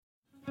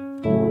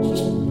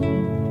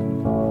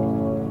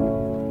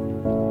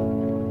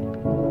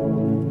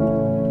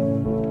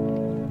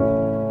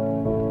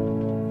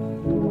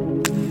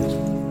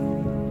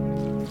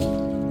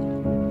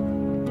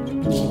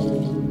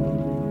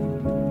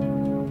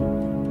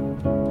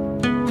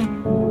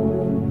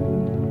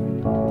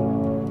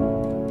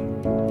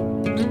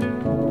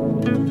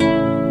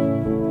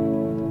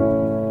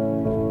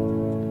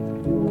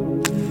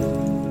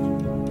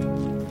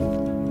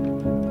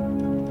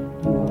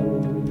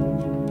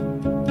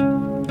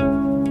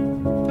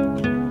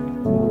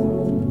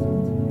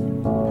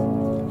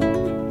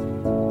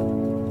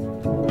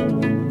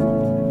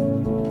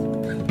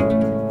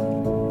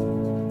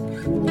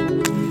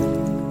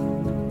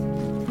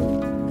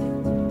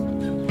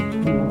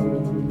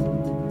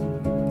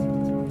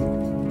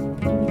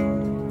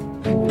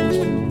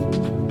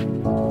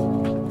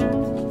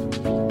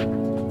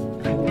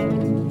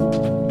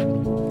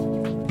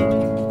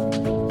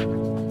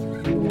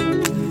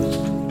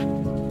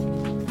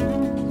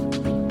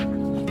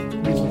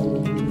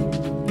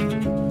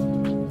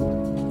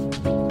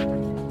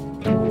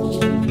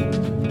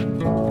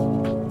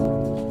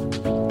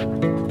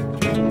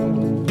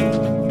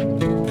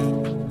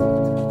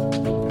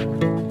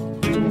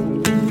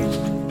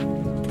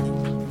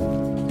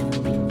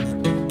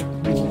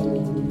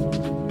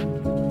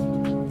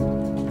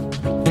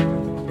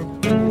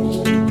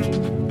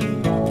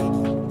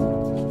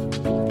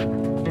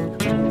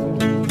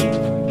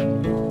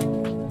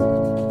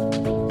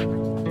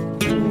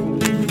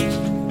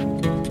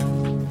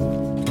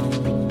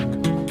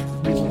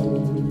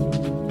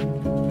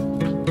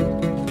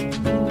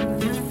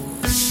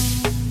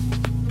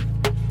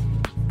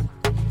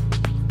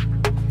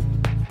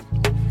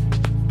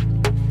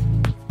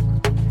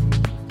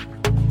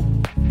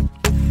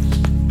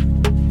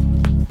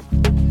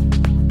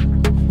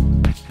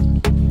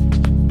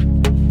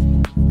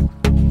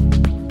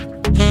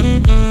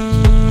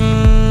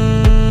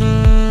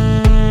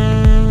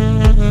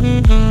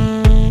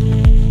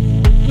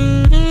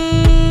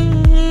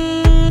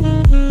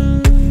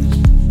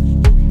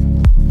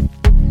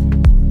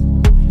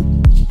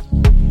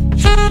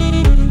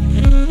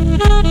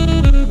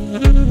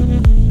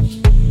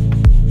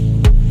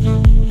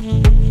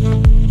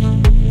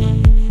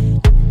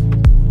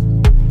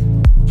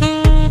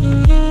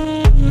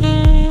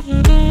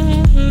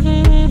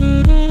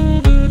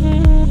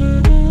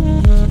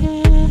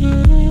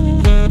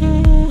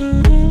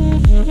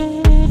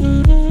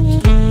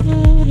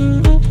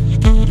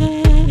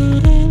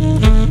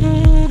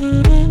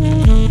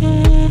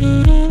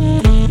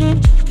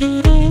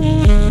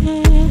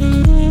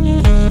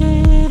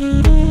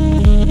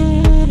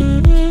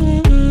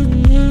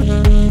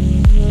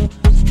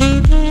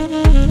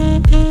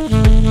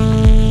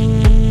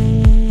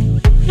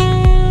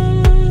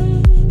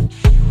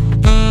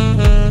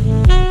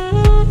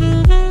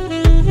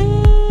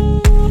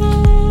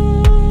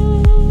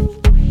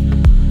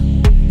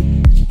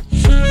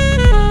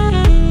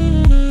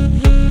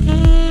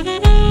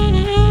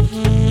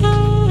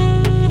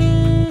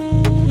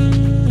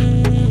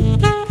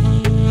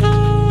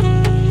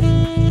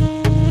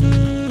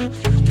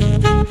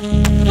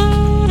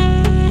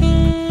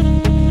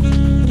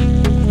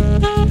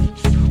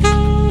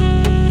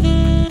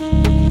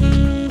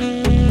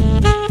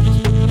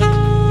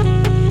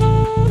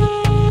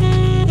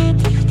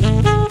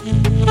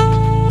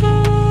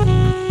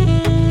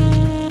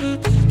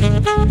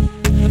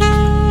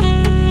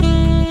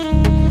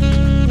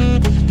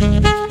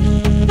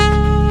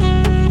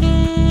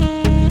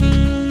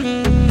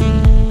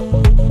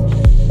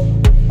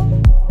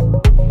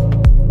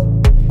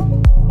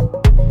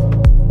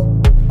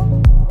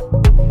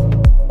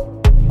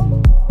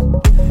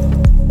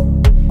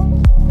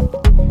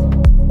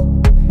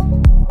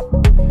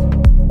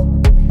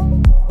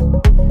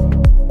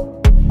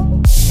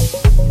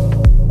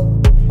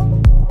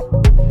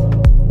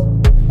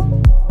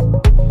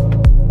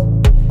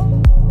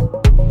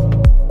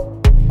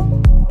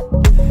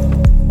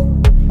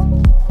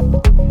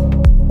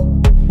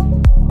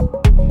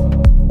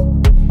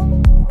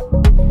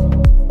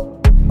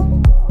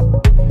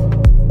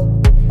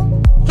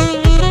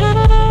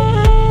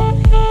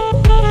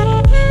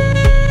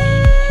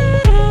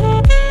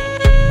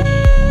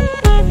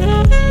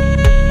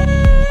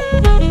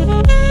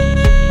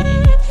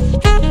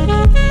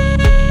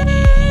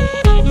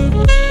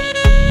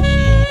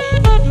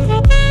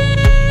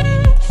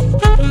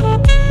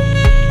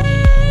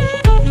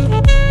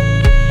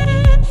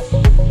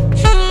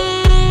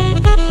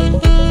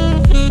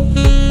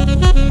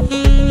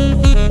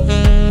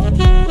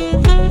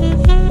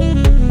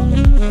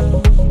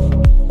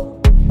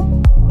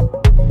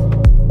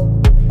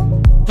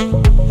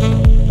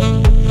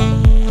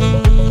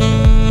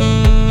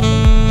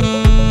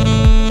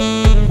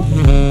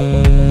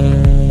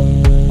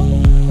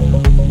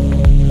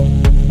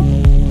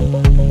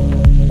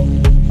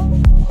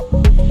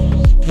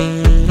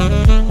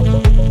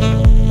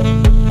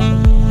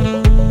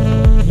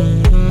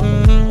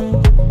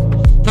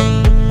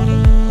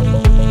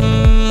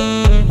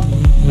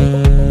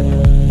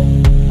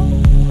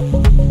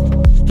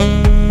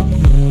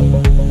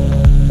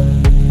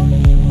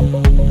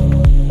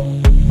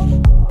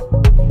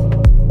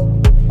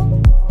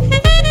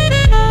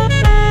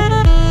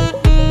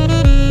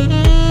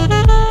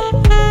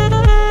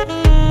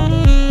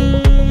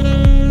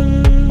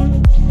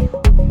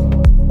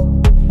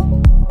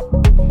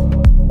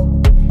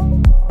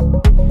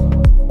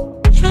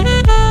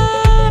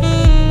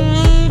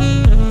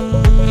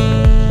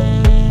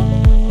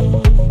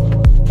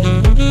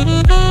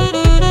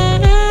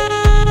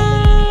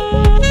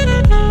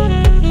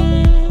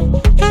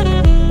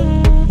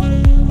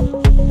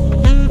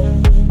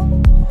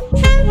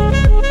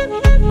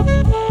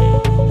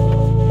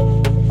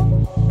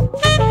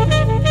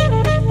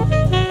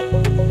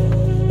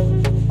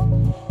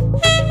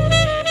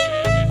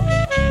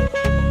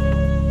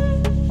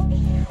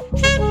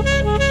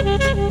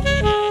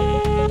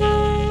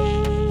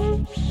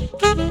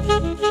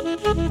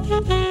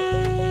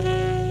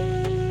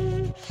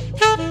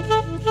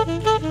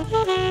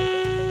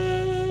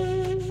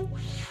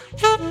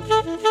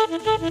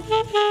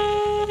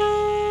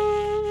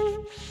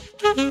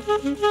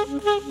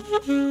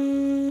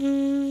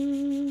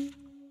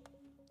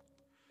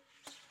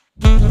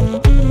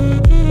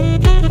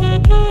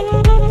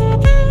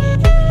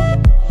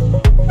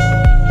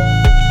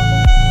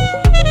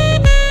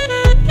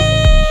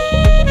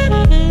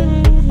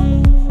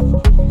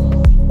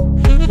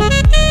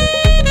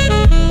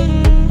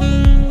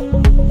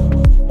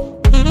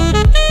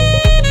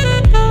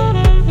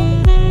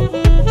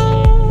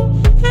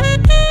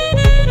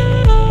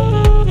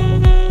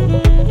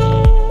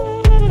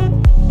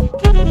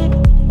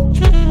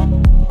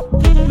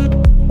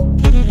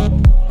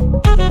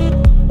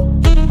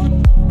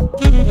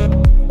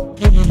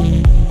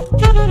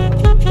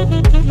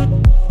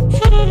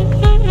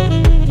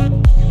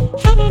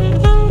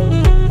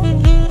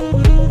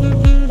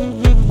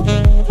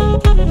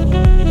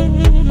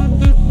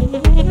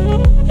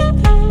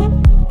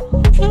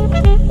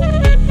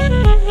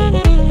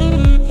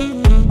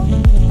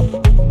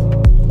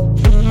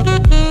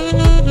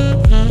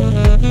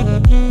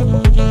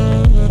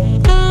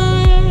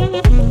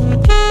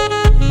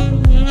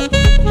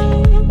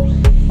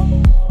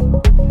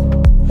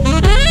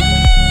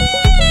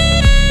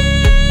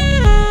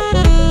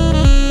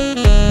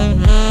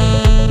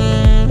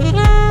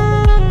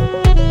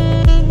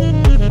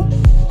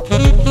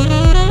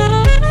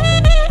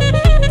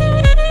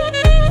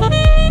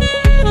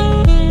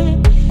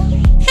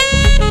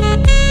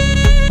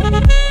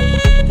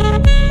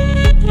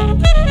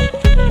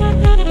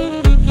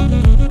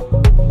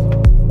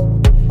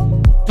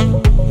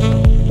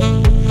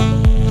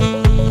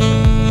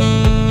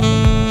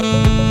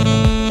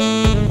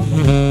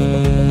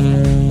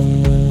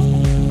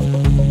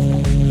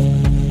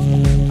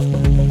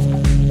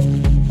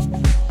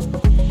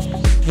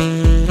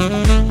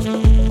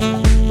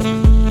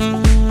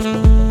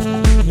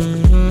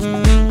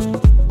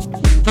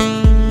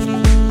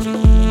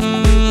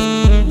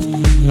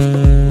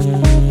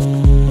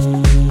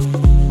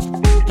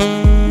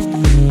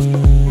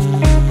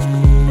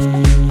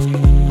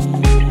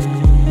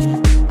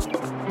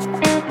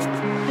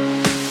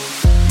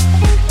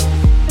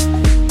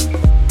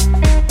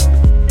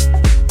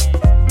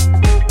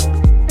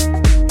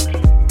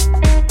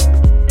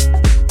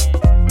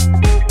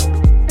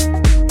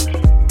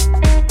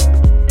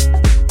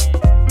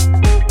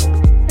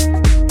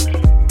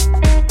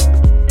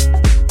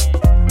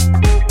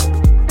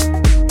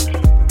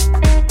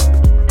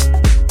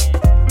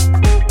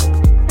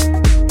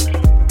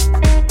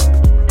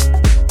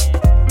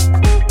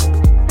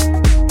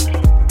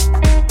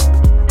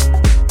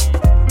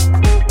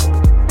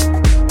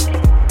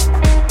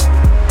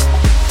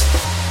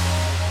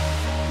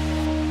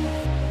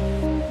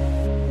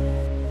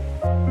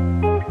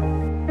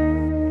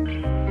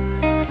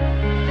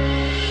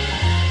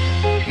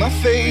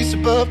face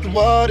above the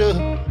water.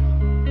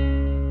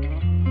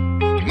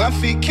 My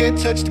feet can't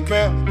touch the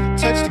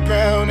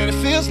ground, and it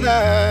feels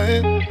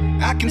like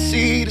I can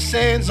see the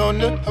sands on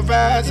the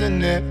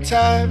horizon every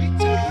time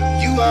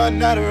you are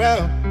not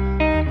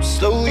around. I'm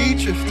slowly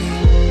drifting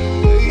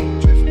away,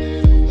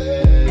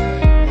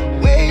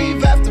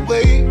 wave after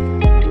wave,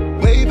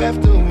 wave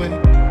after wave.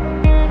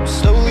 I'm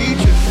slowly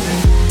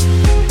drifting,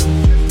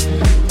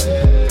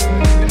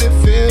 and it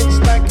feels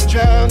like I'm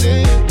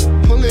drowning,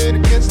 pulling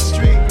against the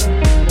street,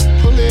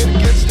 pulling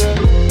against the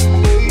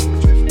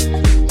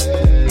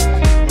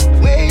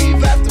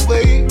wave after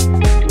wave,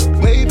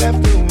 wave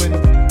after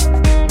wave.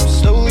 I'm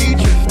slowly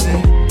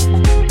drifting,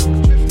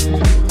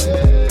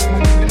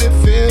 and it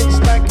feels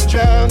like I'm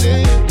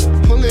drowning,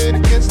 pulling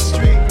against the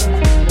street,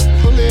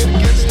 pulling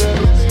against the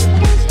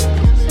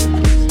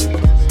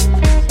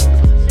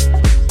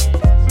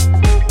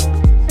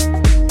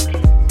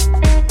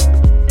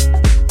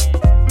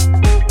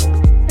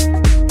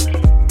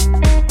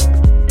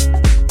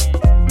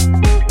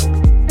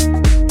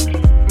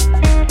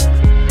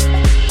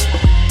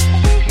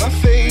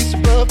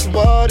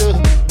water.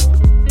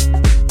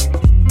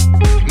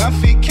 My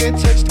feet can't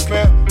touch the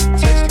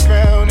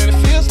ground, and it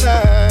feels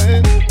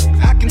like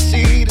I can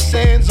see the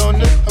sands on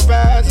the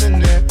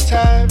horizon every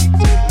time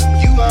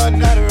you are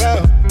not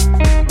around.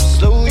 I'm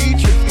slowly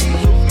drifting,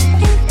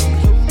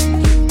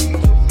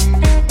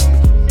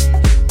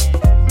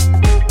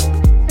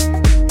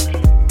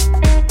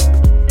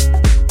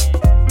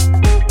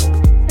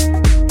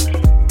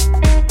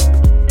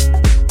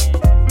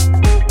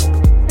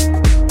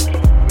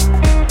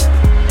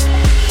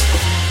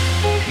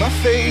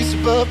 face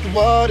above the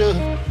water.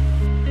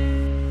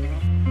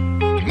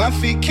 My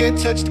feet can't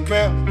touch the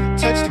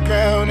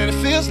ground, and it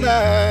feels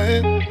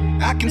like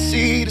I can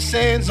see the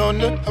sands on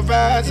the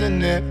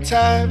horizon every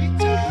time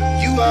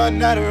you are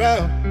not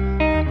around.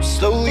 I'm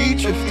slowly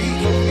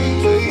drifting,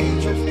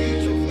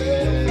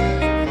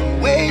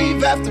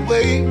 wave after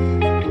wave,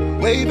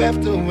 wave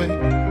after wave.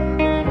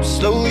 I'm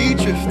slowly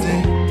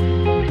drifting,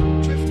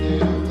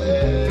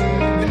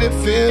 and it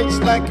feels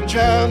like I'm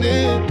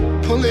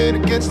drowning, pulling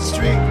against the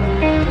street,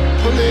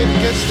 pulling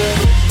against the,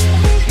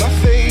 my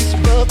face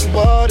above the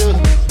water.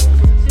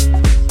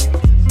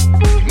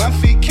 My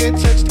feet can't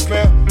touch the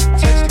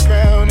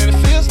ground, and it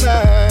feels feels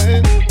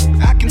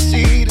like I can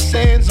see the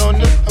sands on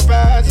the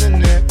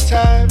horizon every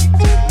time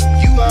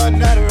you are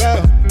not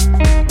around.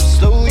 I'm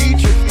slowly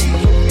drifting,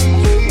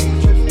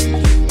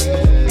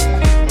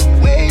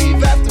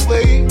 wave after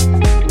wave,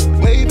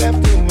 wave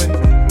after wave.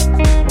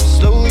 I'm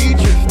slowly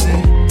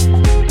drifting,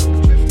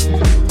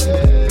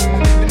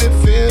 and it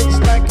feels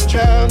like I'm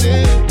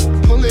drowning,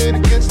 pulling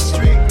against the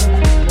street,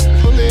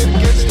 pulling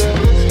against the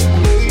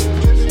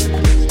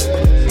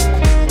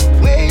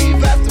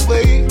wave after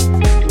wave,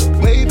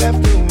 wave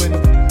after wave.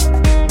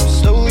 I'm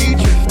slowly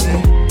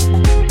drifting,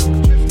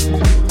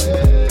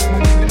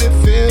 and it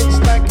feels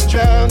like I'm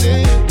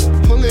drowning,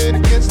 pulling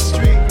against the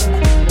street,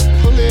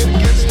 pulling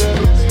against the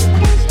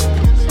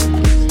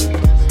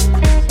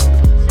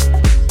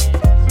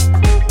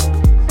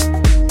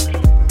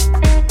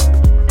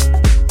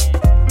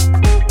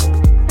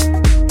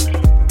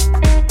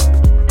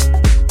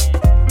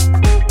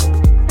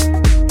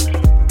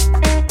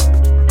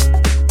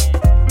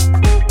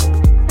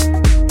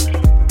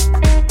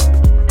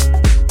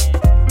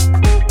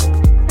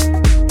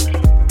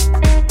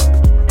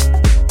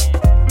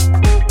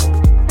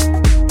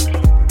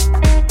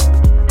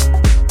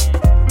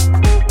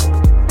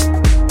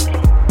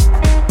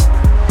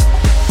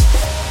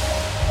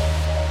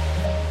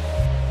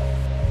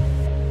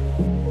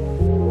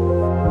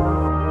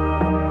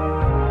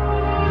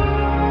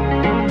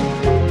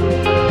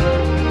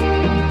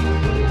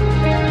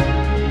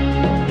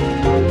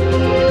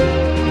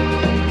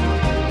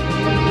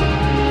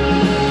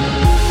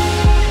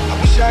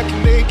I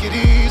can make it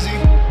easy,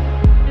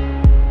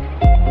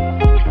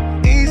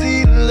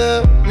 easy to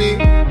love me,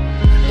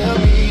 love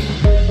me.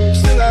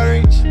 Still I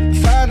reach,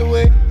 find a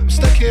way. I'm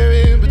stuck here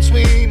in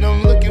between.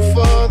 I'm looking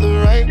for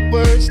the right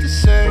words to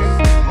say.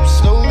 I'm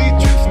slowly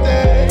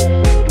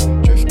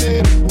drifting,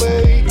 drifting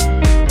away,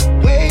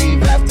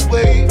 wave after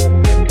wave,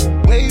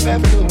 wave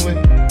after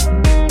wave.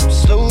 I'm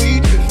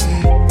slowly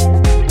drifting,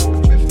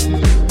 drifting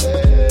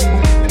away,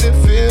 and it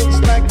feels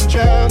like I'm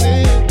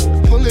drowning,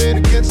 pulling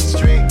against the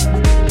street,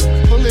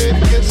 pulling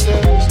against the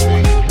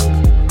street.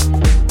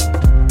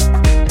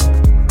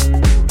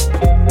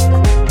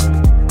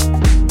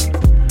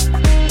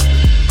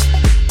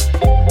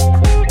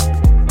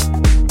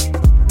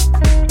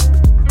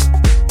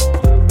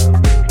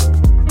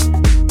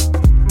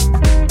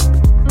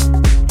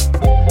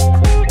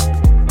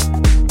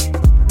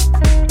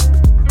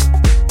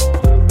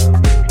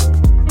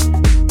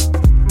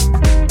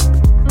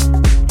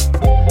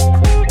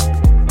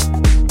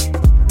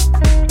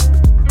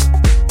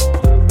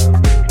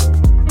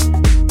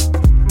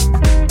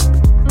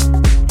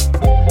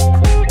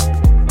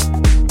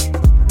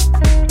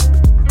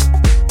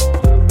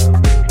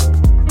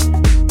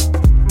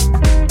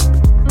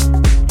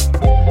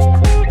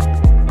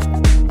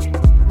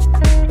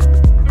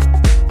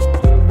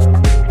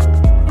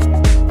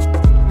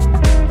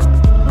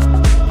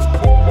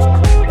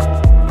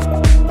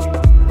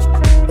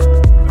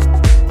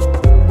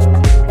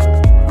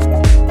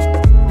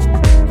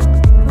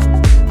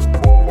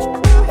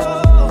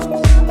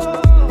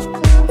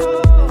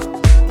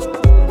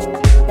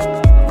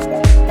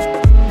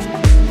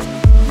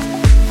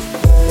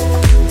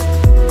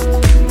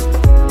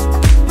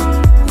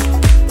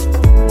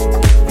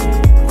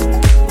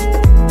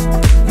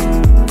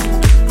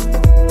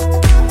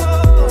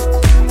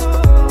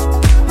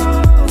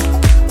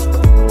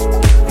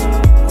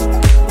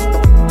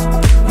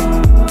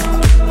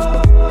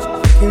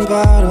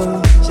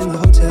 Bottles in the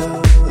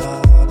hotel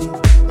lobby.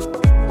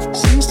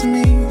 Seems to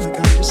me like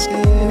I'm just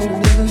scared of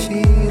never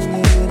feeling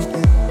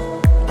anything.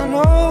 I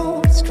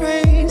know it's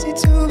crazy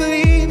to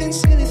believe in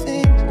silly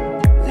things,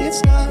 but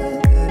it's not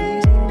that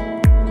easy.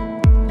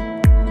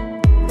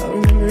 I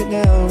remember it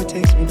now, it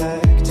takes me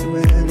back to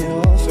when it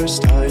all first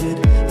started.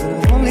 But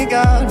I've only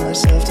got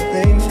myself to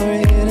blame for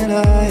it, and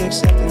I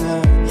accept it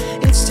now.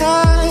 It's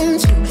time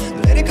to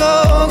let it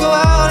go, go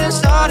out and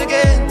start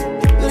again.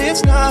 But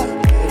it's not that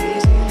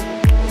easy.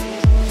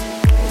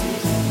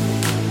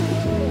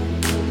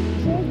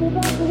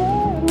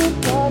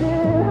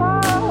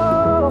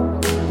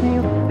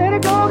 Let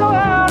it go, go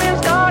out and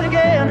start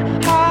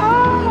again.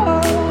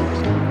 How?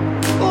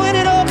 When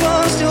it all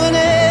comes to an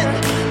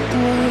end, the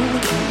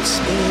world keeps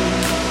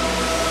spinning.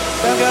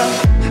 Back up.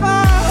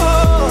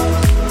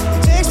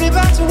 How? Takes me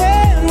back to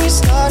when we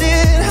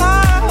started.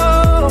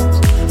 How?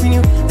 We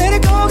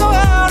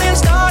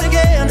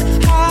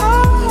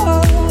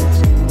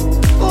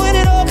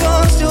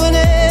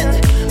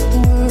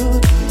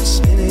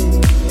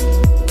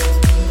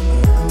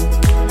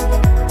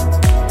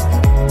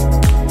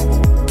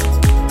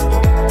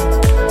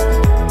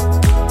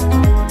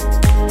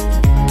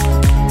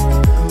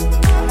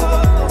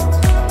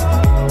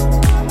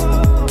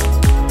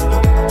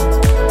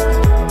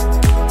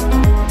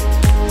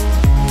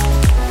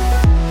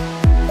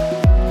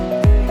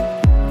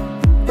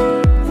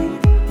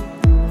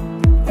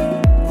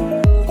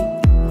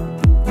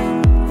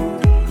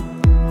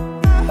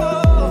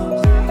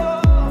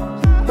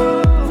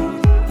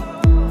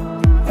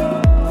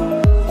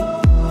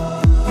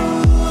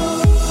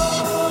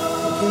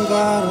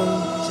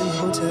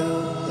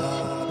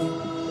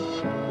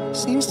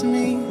to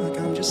me like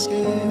I'm just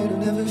scared of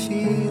never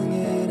feeling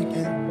it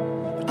again.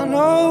 But I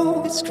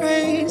know it's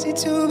crazy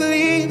to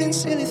believe in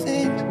silly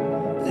things,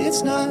 but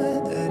it's not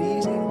that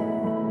easy.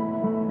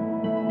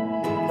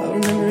 I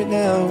remember it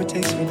now, it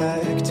takes me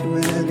back to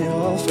when it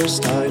all first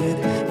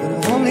started. But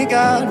I've only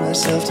got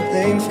myself to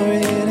blame for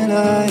it, and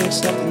I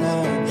accept it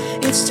now.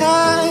 It's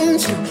time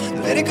to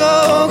let it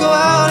go, go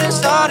out and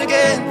start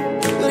again.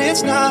 But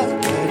it's not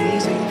that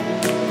easy.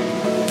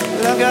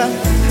 But I've got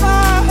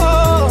high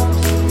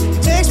hopes.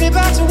 It takes me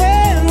back to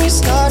when we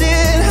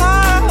started.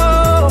 High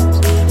hopes.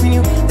 When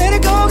you let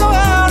it go, go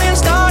out and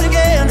start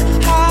again.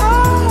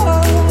 High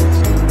hopes.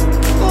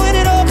 When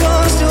it all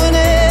comes to an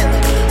end.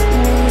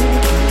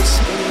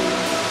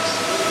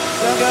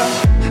 But I've got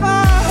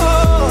high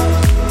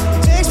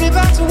hopes. It takes me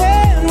back to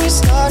when we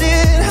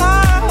started.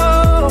 High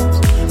hopes.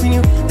 When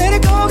you let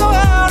it go, go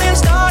out and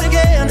start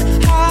again.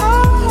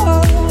 High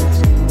hopes.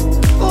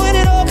 When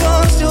it all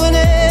comes to an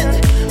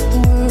end, the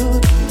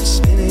world keeps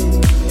spinning.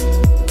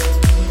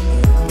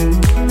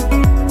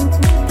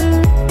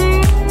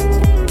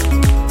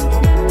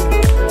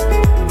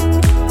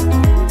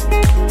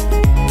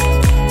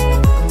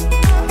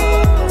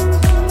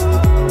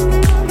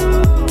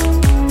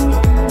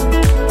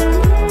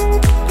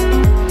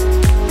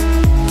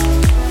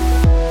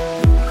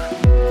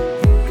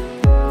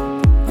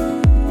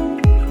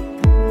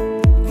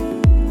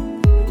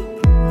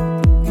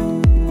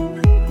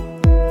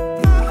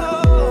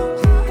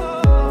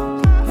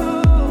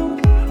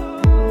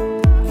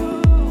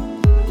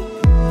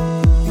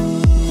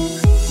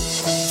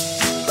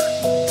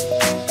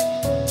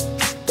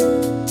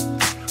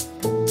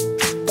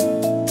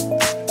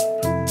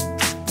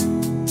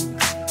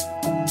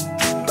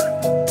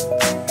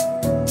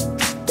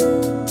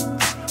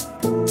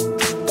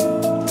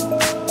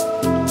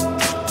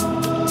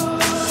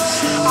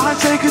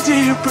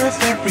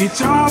 Every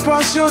time I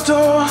pass your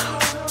door,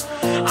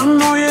 I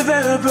know you're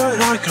there, but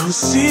I can't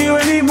see you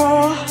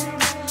anymore.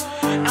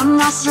 And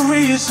that's the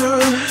reason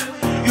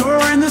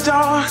you're in the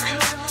dark.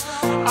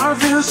 I've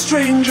been a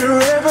stranger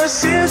ever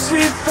since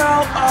we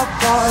fell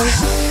apart,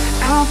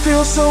 and I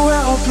feel so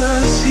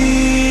helpless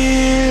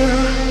here.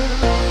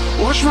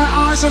 Watch, my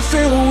eyes are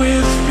filled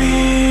with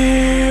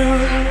fear.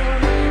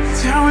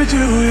 Tell me,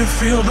 do you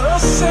feel the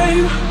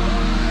same?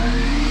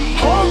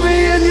 Hold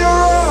me in your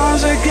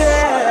arms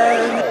again.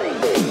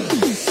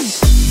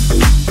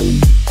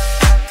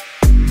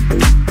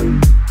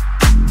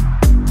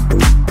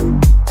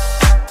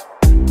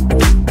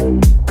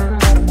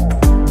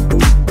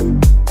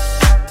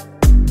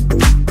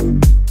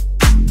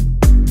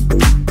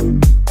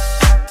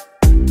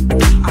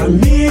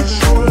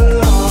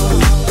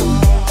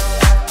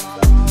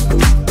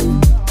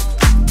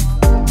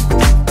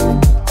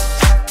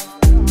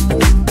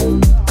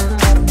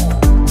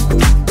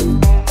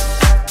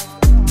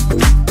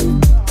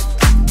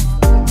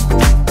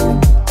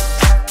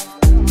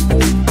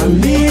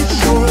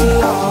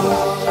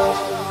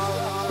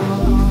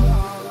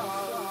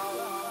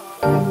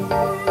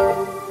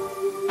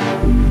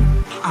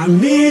 I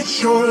need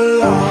your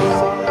love.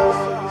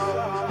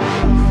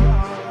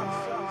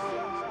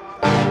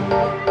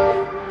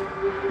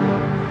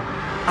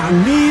 I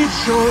need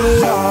your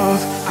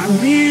love. I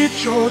need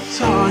your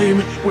time.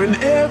 When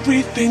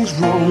everything's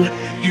wrong,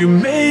 you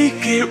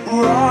make it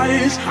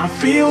right. I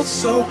feel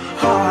so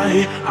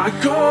high, I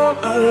come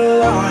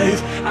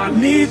alive. I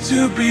need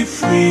to be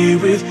free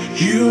with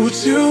you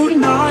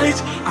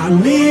tonight. I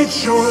need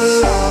your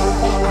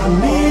love. I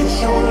need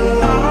your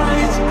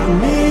light. I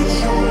need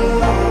your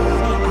love.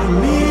 I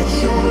need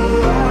your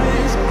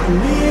light. I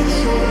need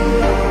your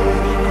love.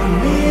 I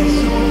need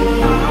your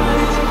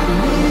light. I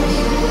need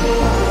your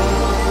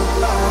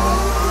love.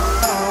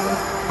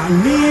 I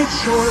need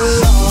your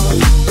love.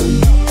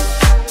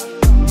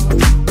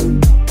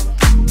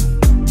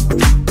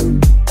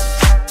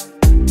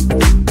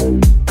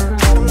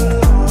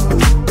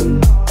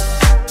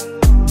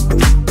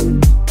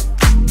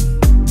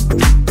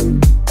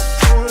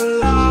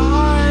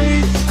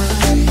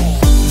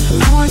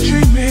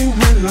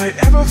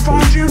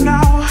 Find you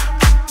now.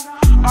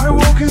 I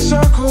walk in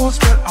circles,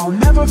 but I'll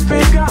never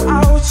figure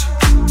out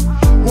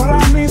what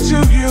I mean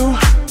to you.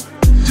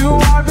 Do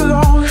I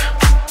belong?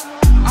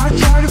 I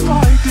try to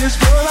fight this,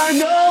 but I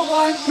know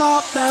I'm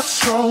not that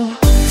strong.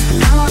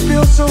 And I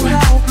feel so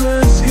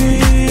helpless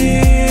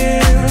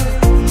here.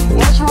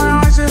 Watch,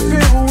 my eyes are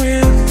filled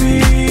with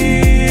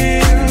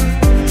fear.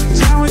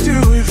 Tell me, do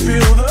you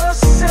feel the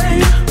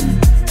same?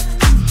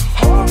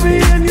 Hold me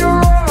in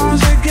your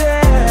arms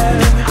again.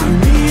 I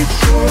need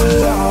your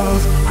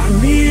love, I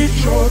need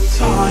your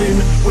time.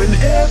 When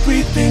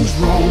everything's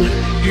wrong,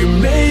 you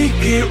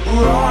make it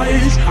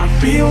right. I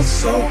feel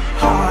so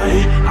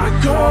high, I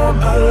come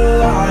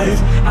alive.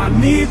 I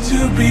need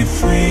to be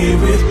free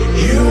with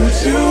you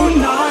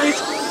tonight.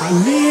 I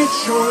need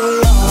your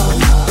love.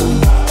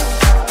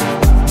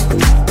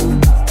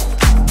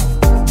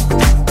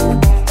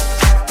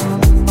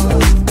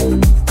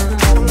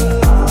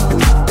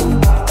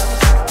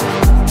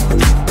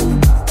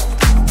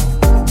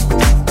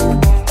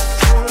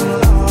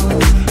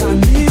 I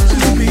need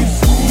to be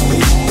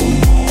free.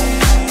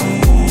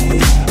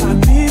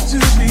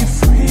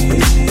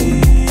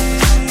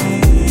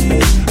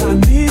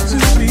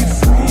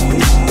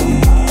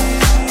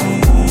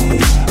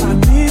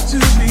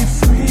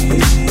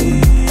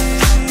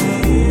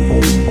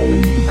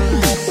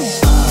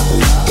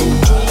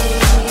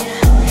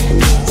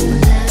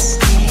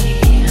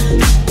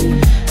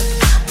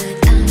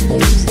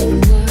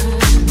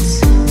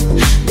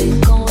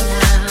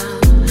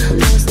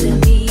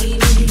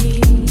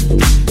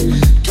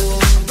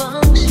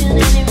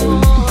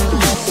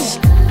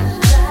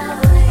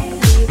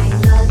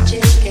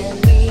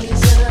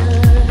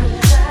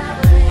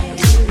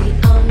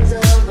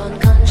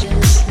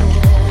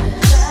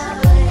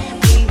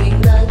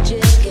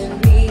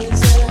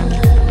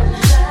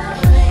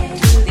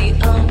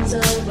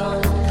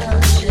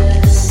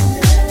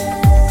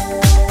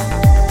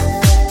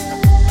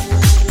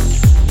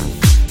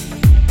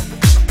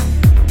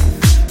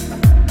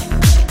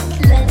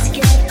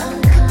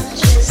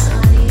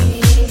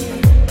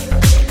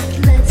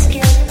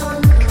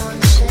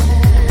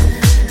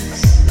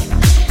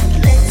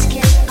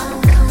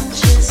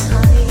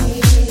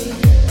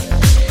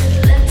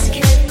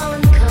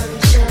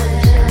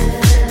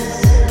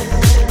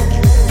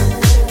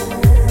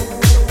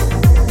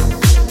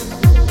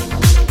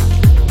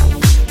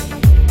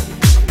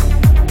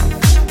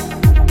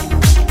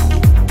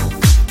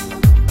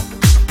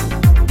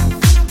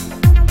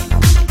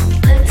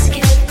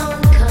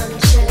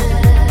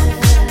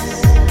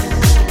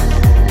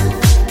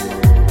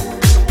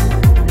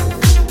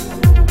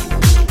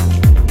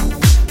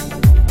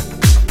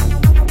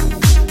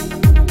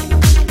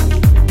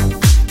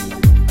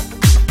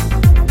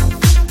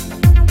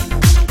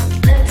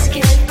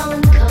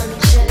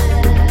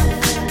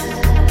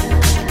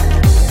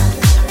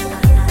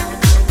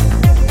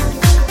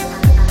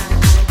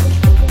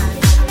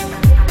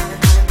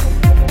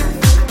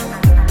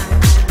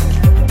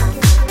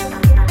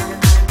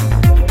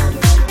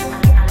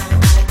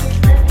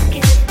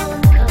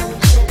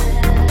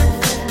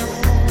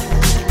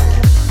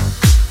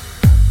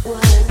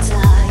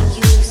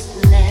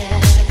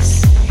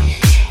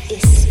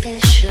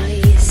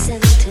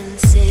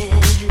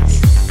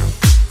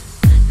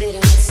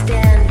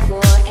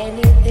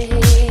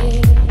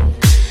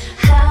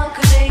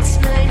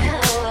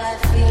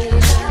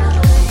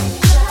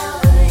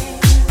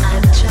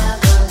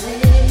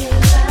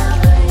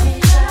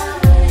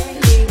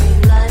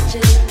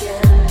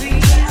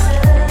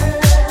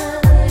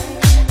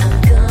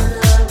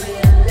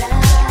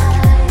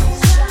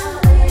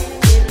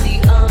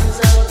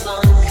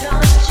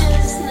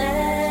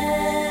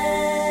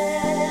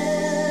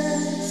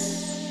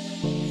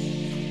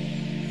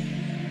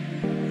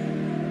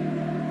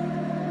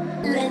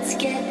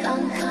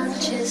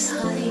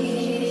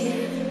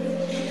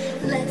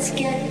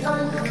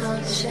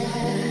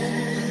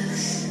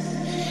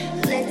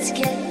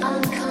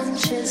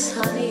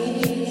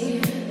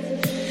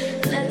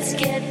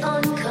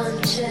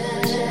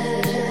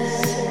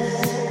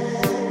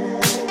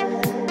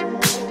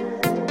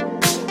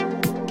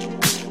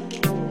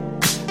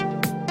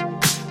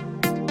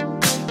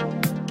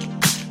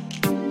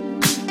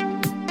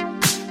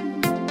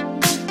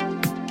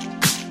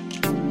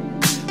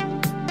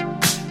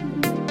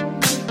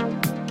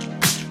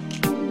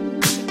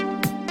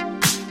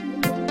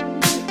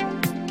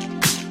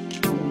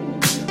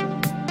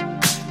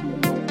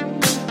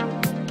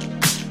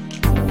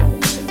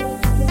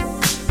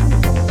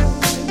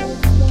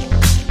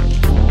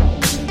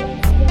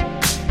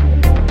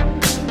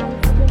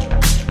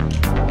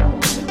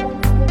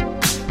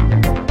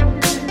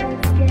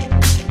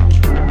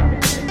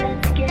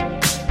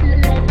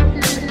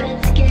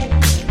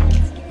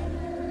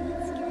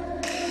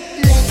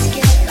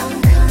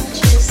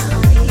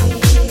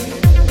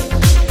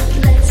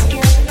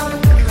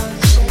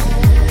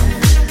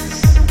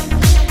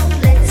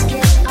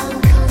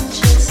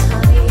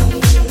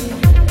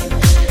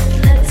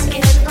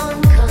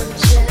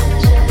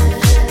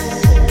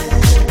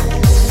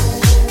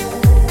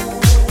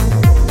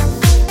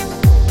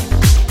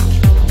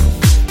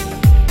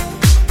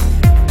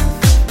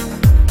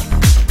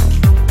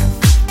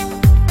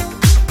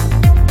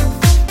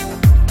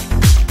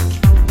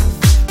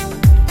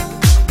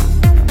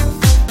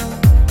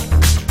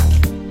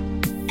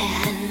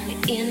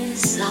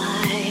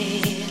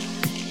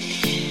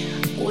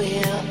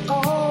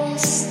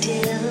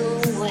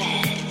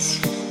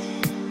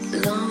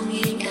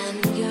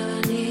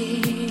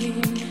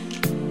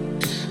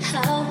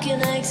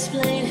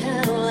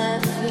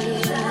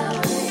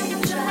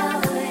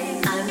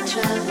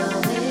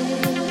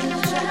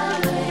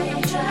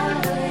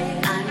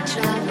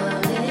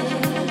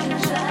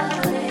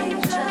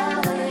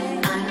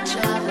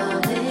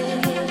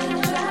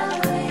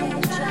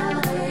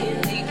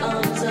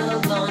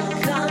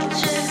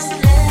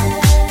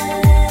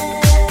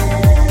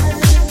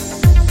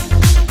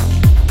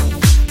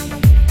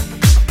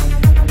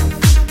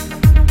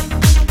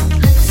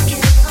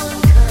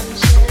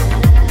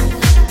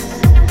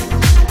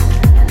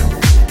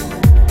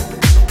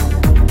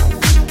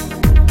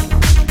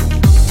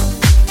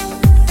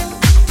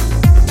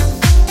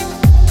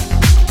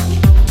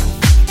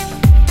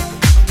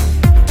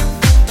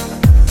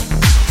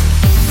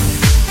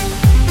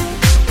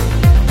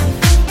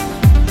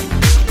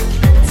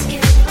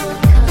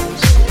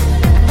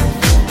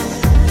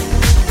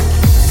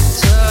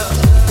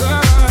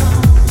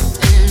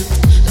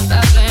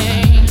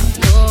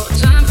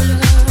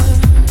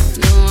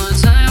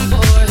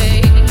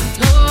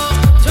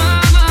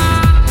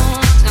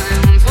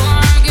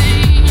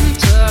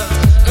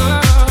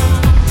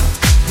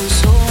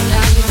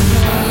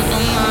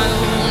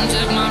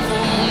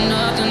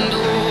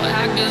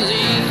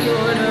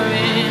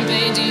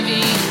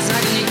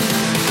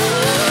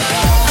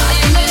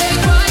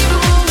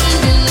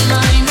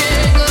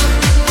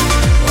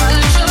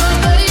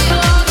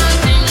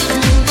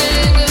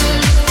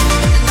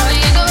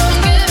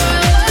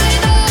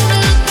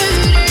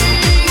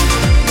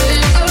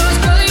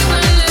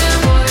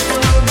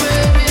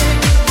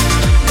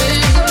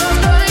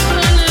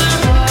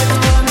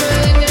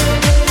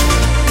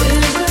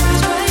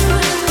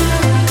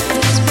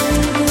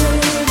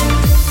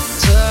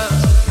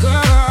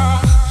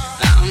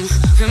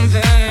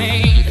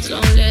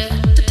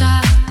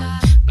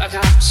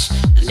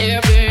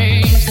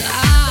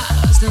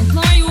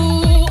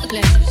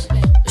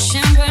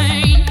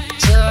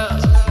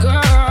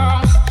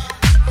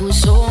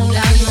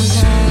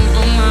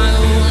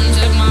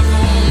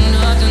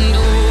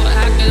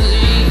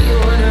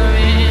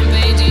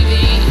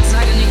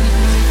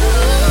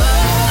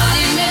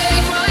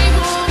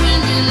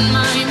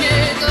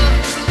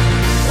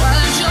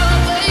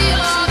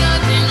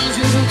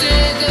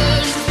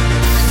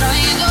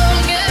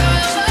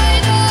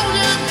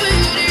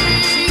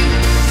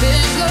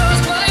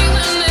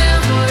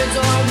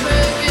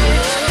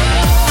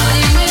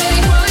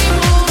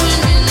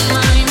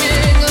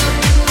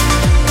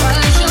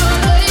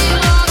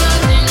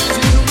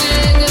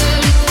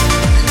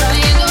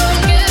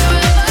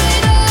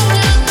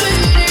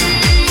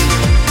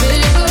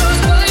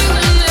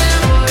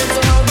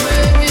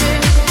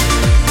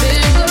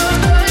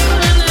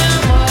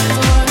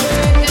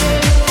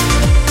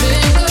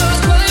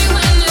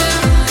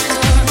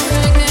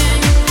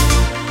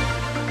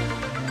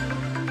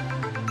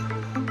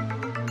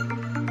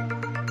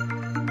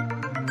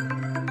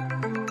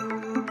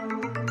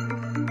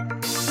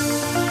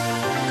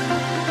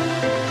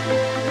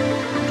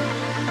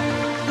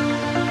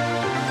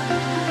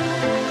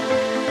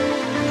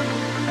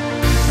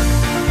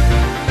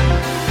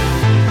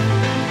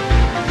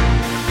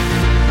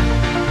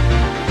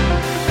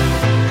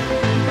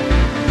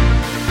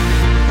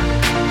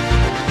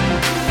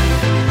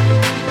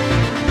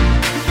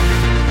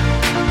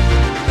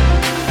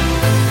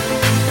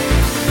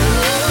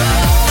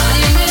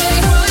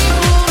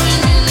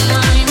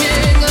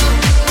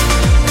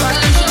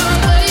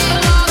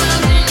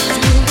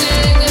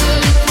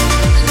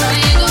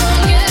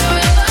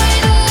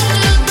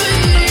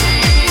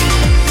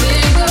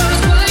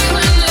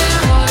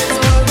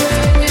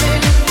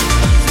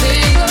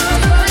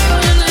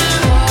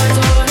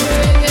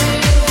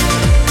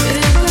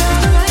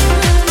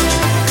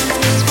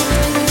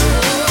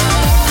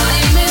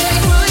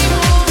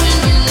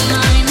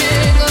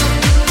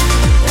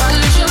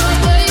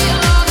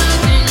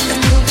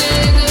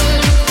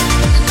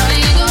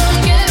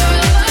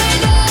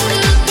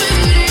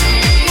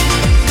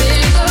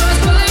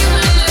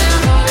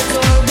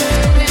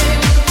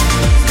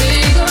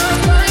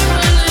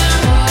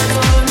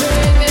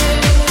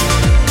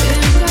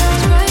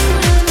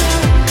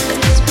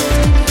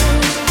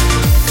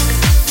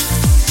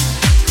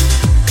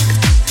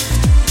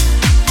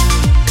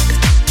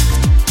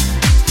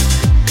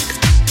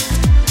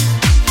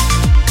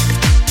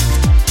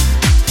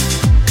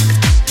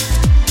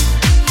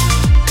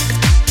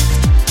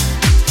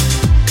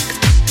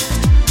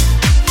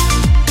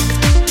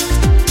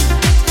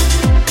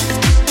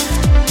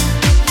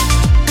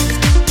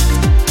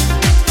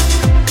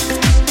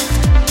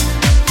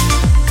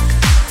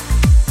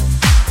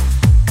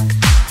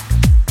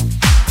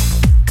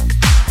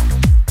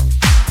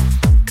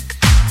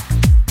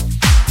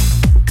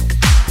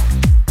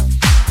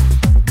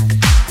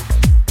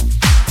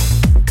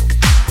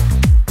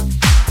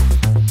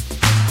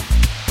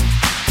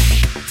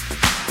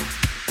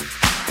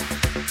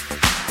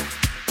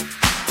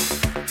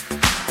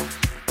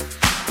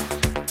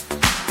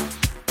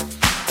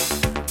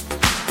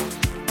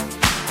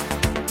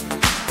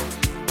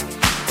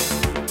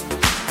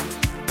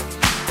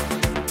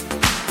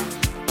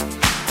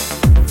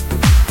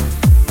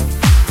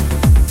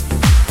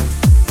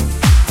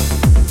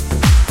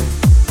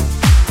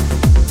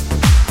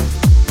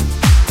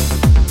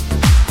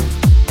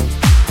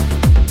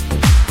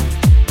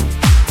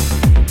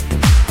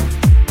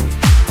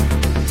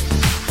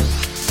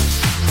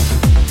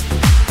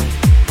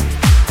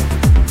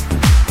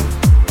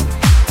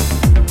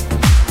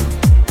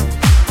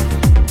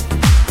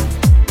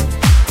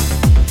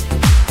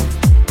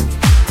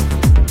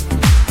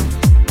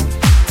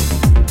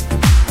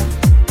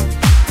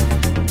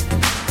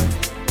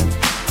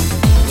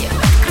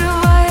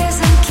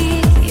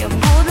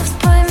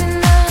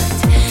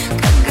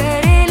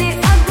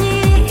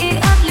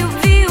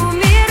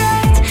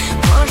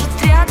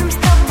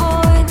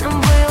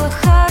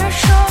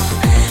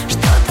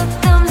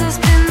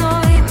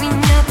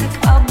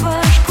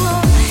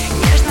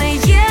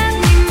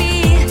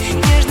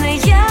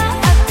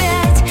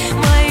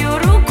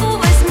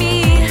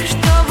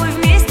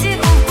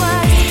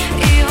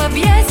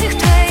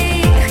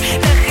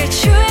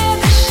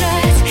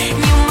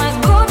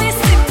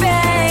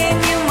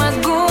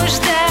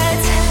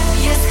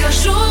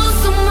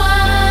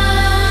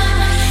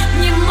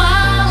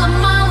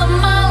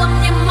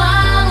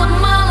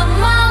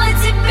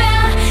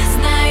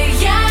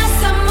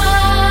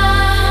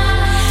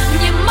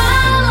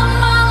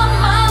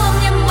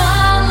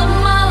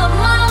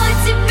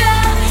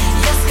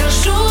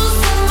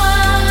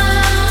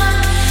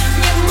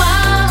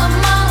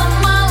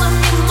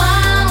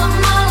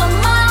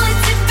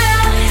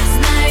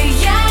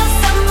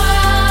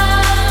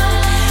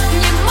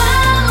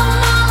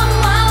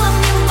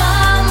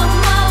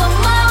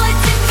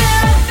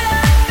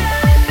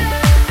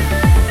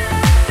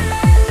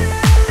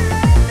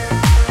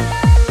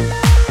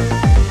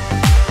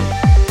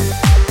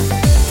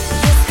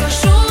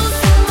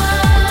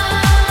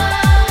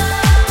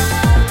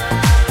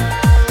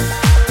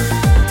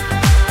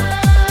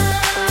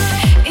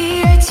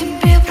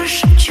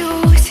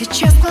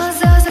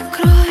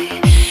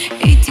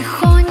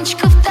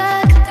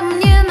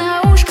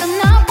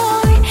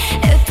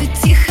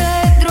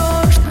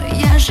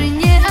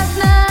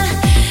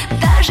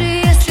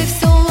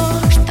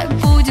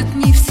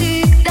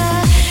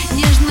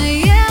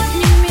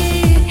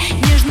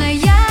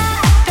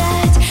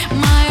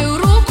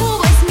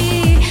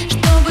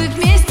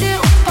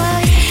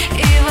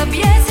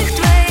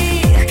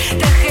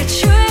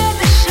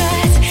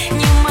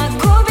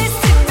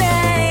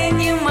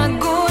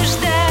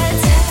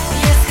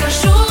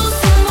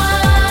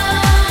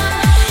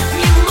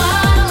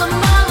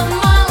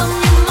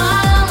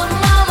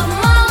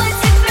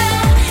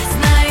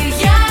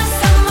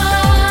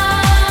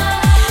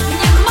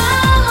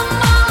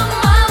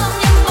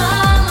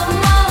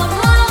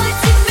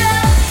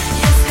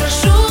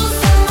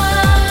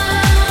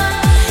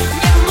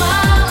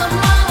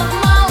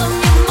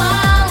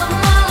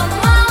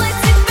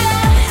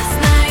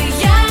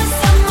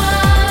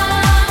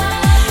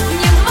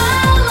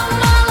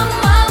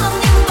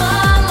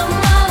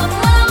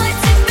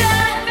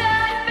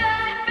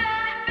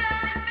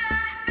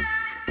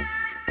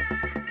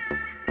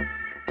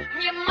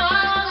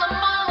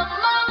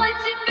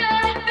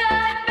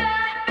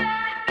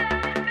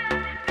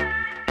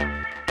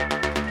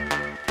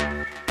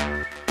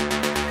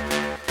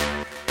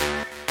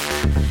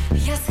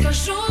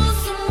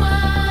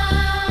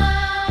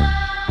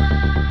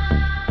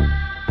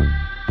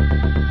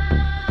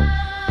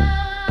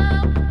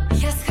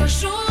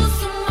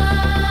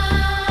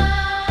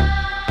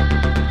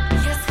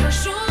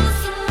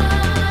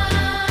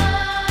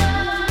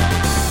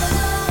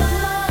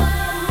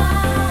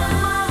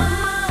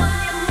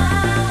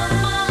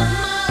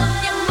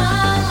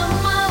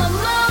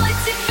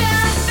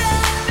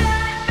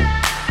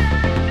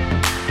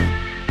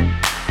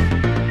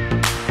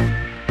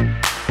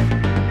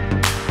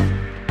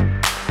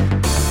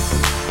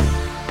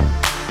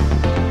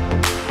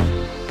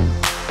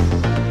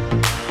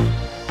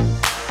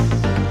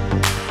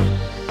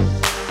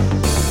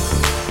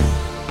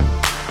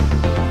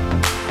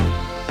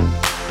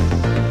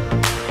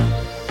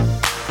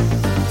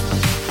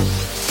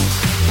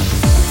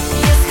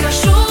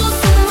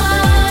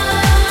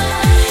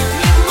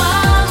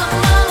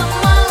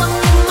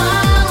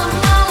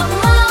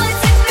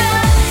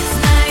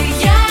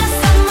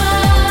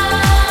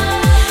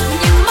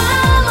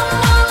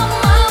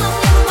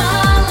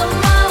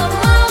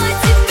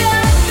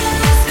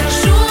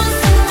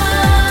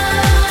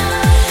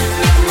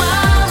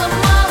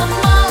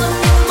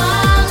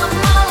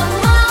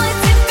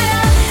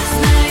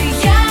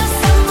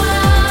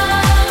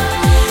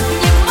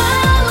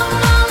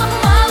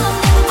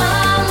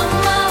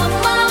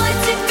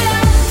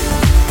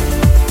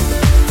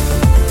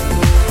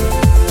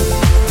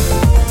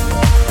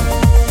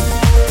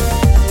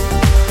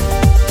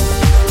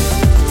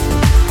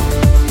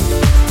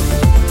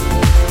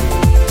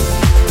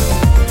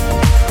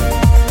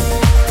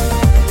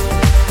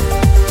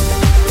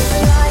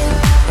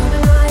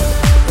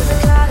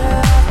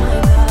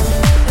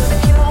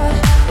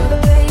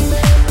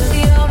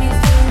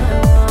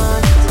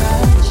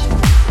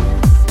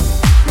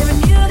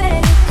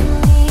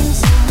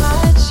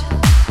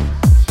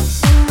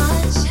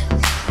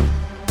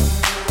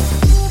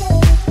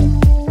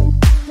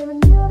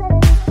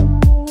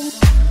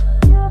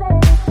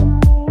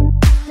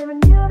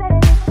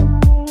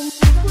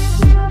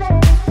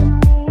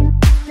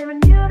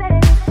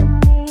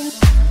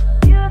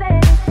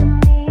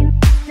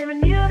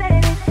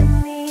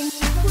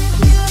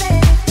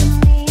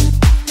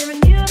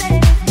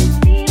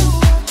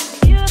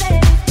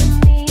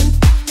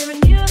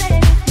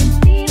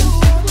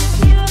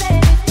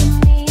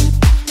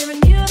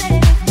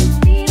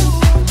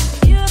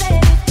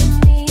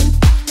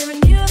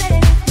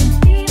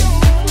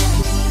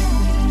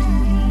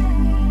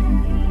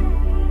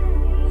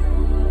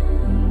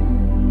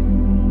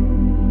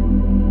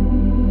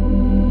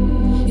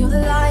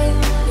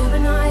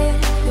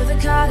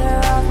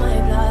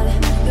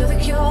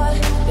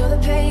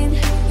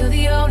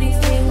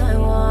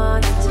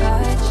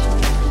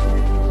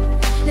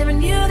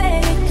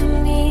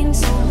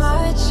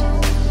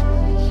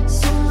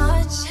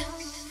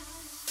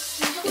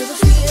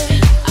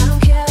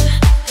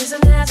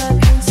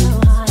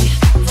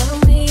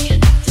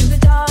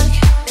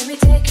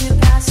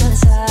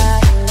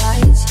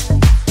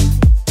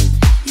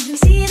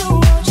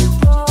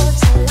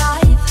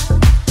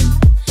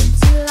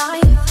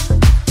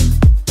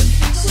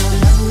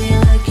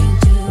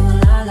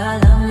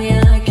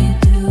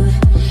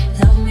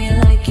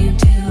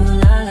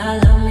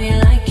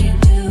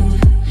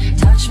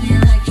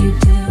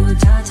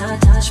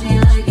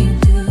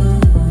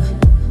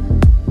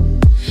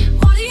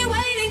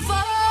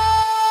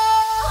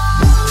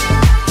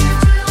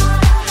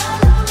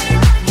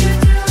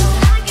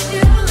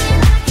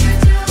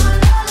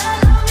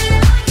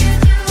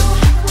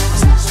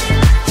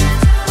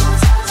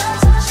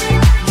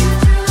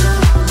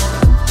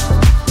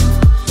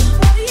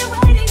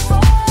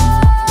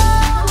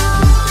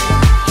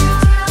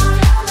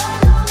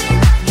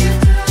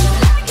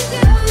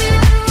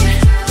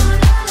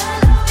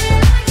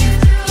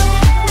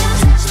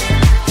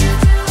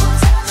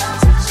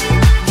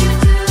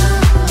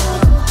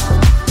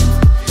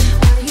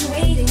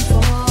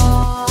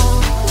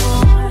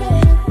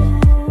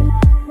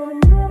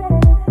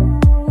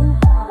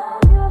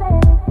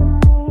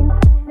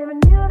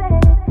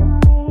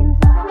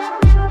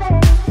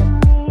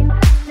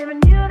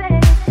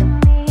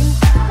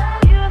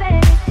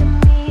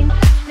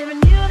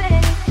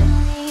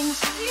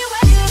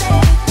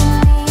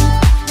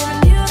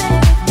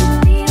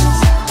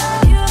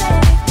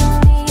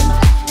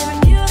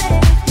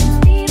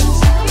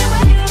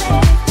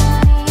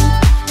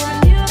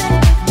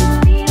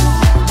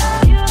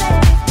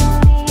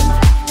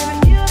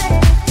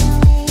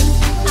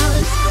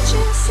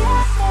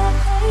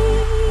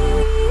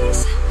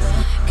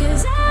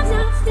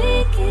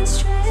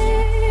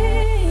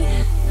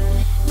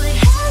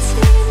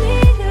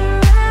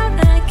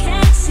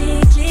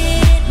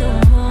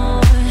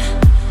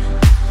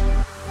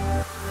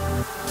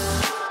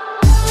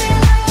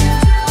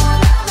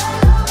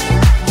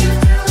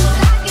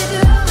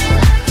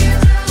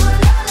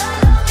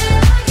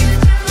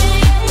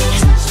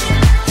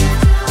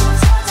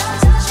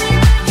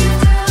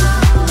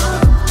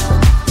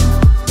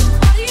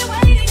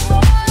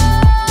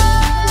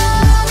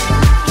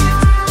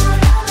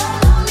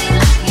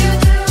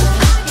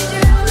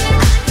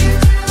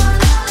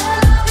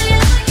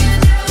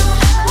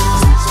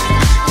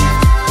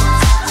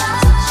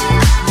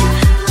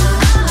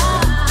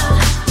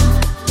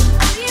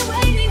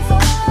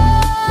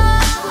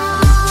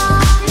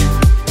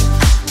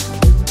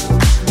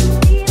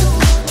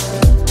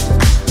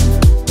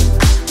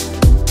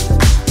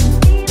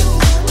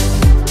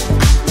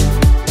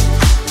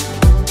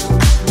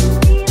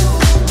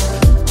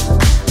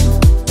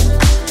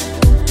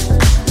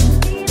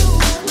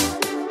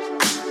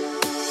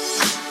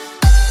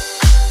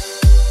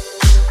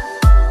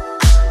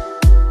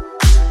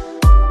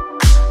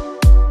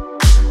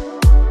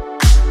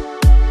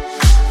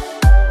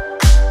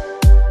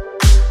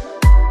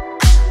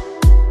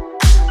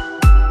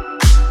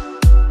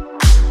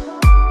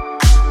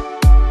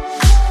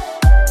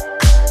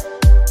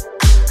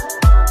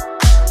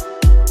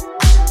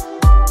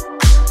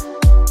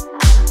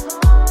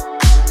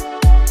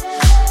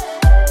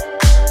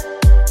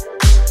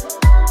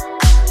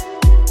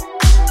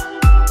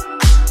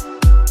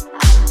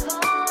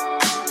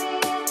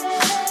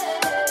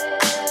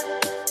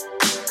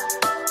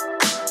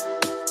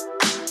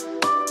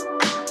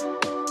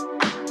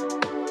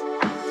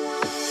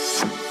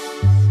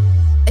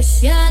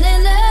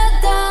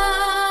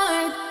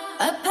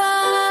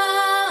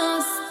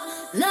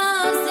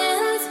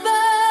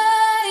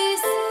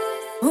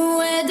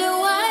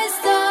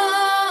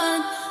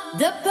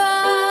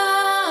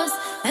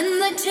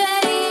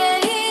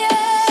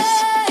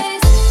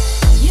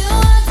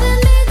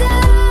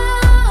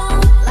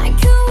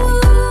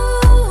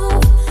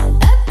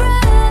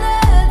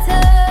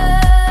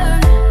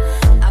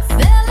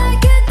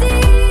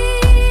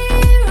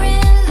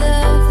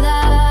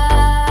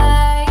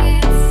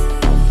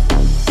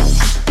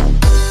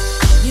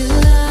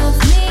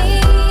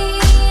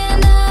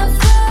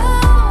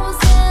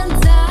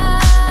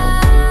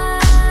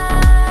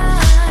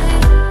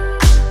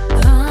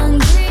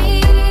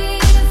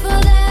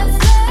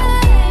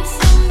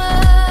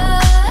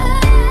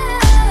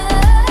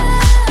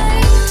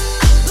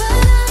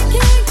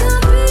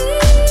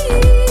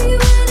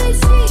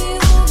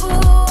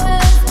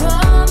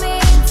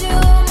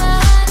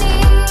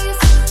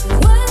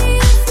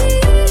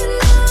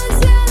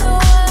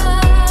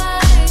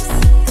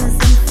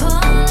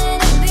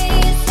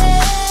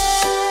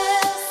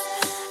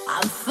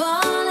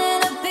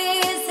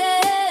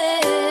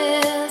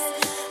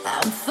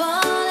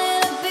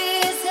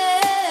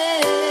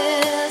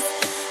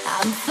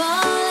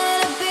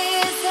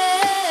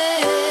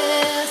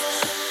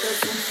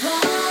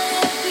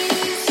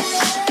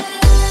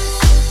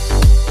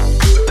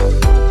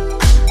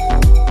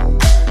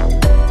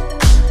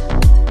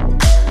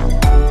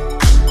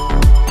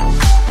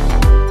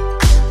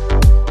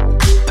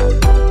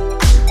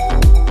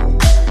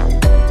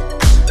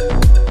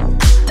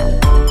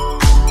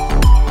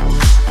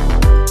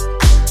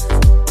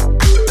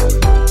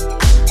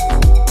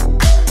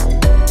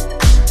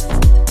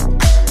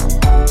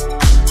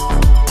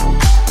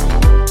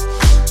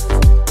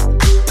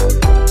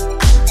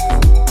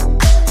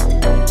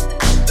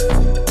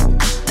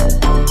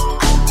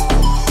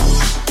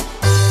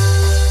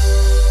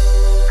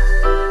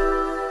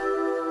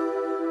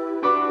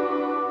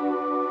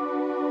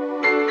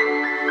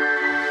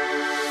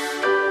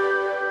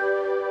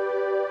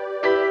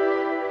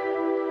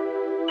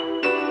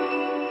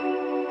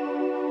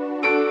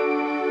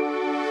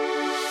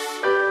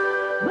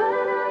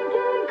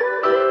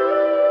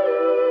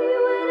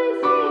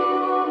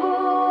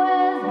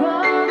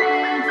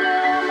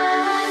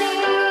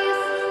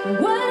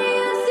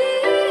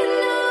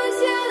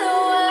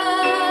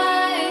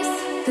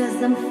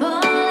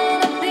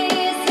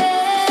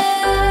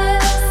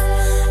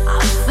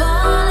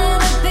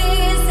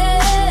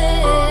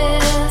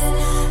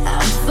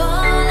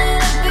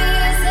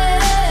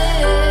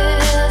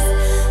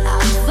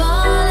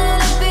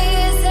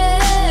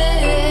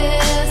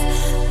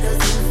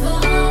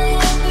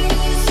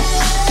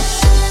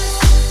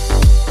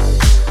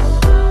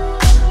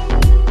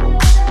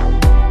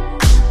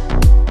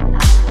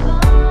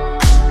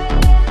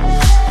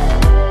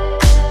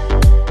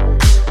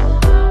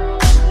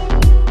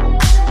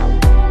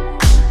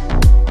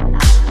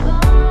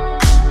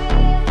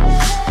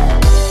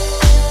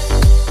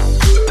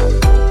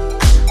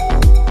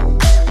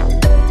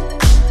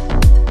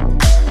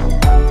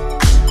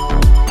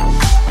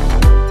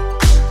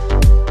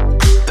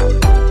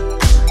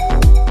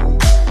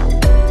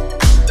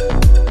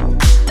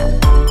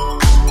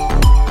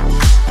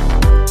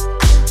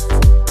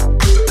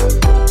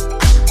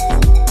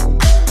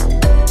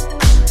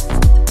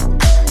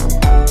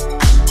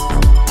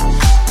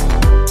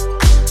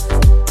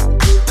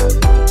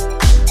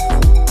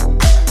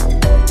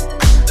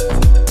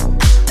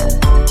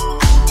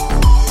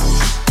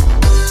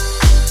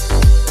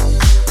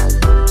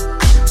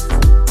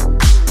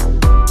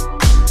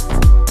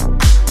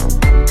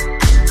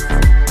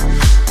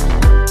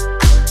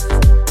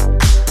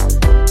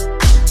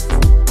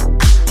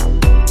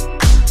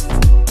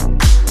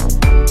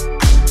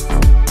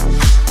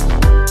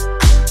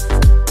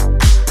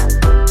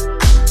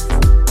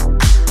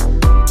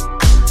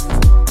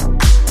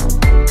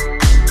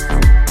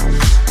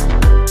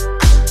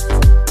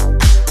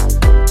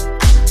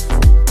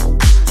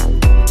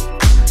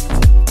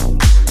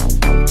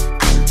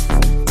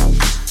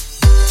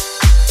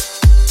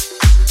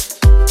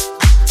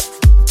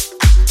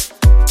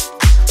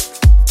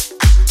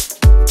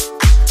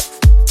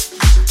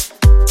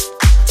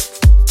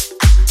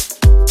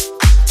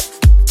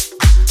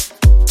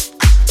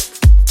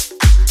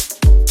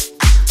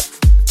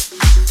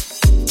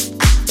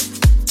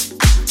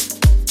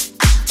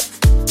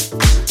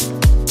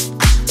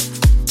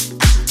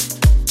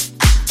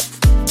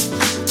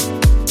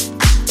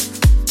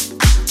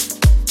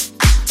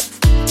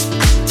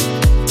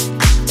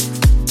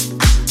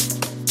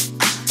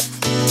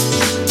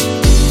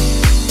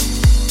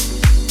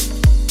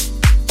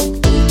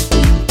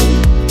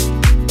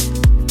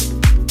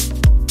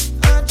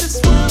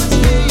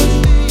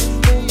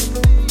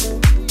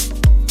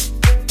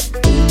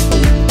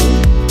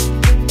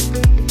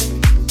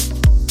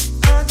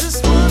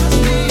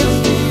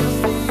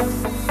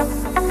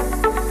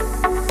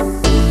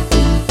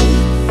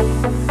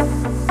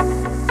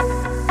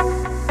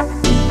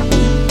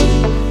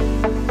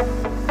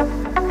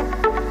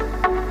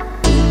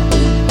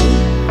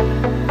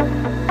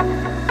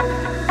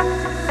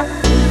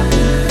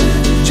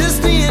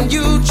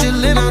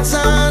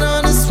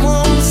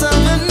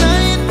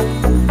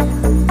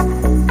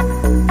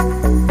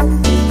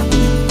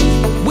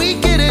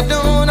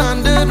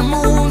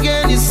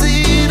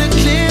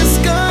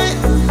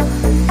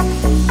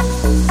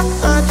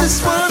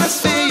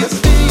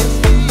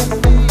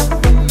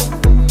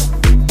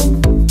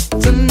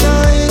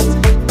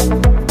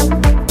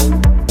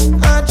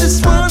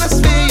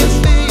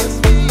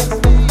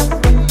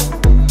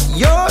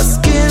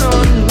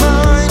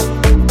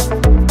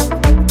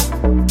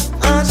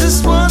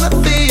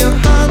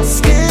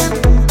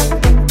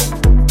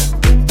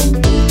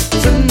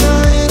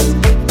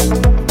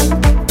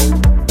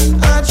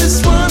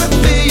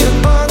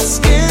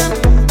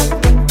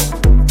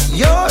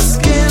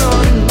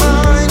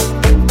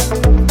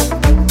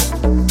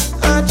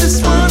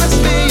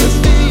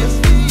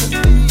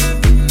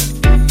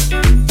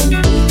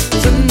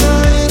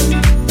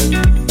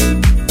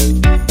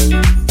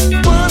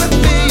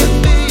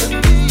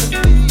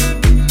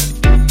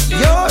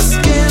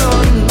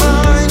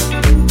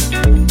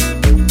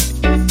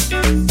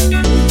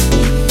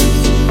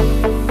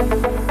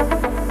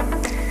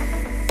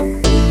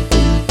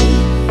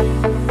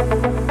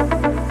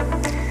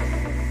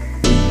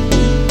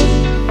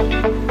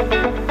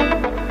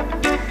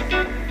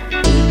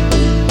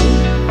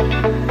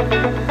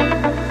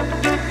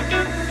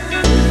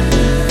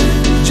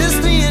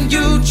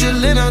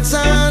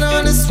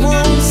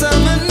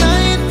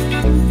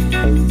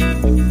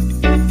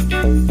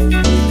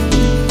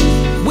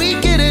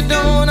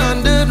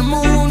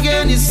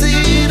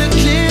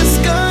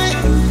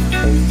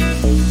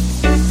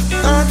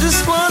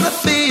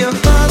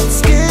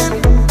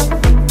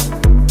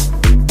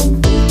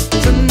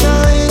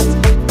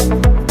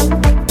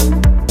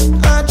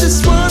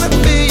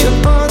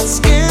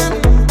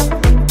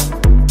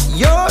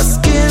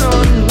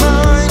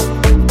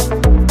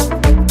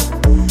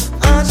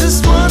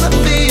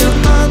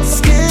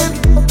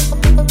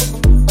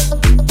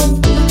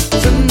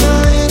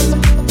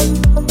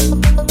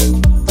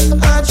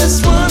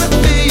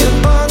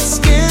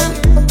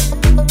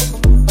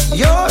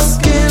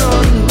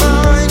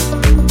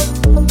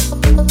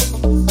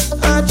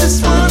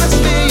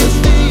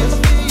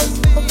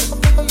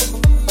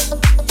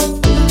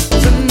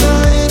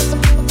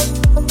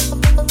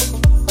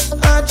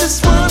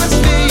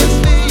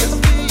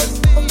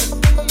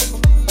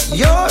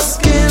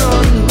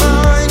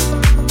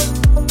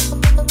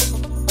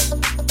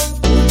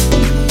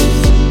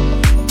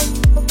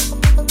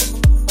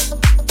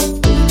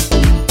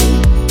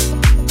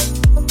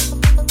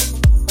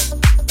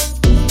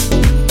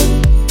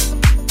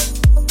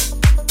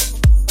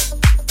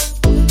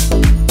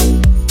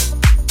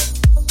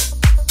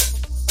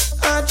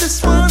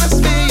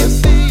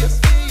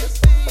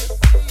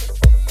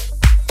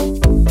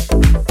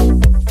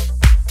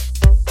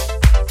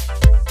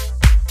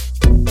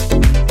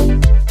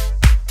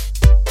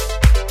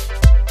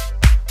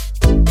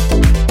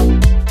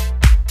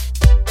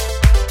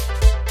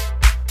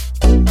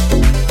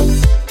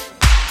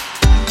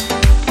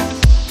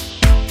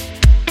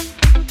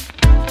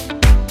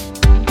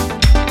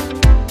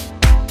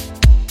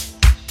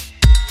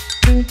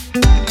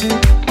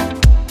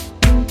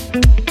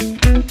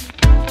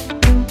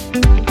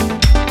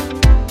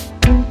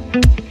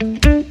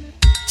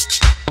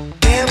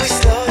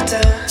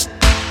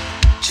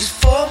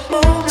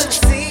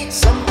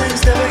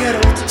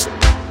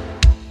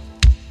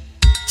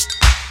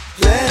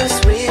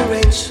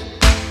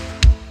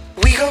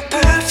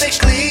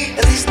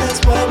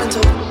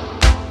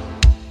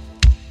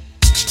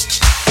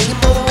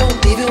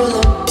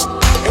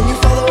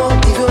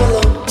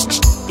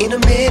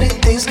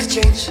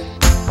 change,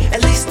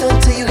 at least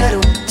until you get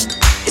home.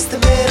 It's the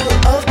middle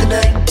of the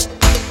night.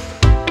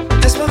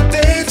 That's my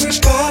favorite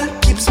part,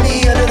 keeps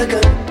me under the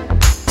gun.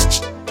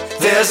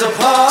 There's a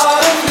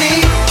part of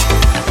me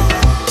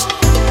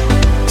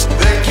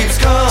that keeps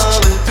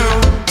coming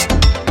through,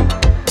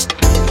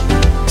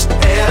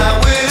 and I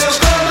will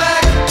come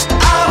back,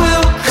 I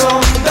will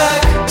come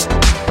back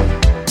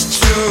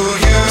to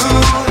you.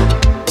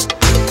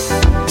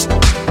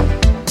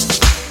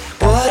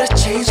 What a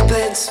change of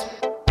plans.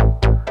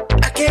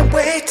 I can't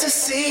wait to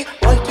see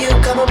what you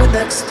come up with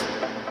next.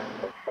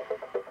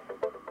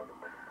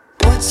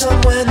 Put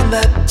somewhere in the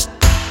map.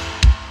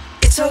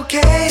 It's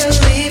okay to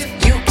leave,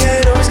 you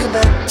can always come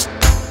back.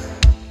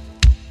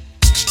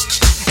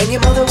 And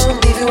your mother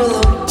won't leave you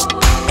alone,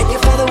 and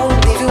your father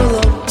won't leave you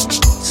alone.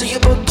 So you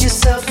book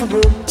yourself a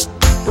room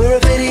where a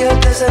video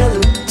plays on a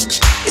loop.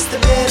 It's the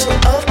middle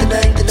of the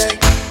night,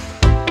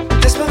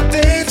 that's my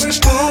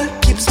favorite part,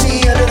 keeps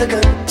me under the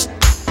gun.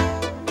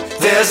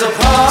 There's a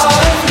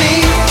part of me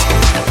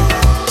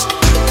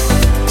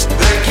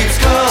that keeps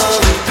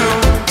coming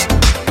through,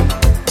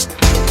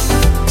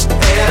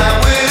 and I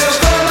will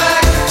come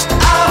back,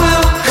 I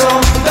will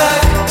come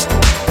back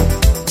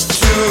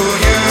to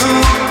you.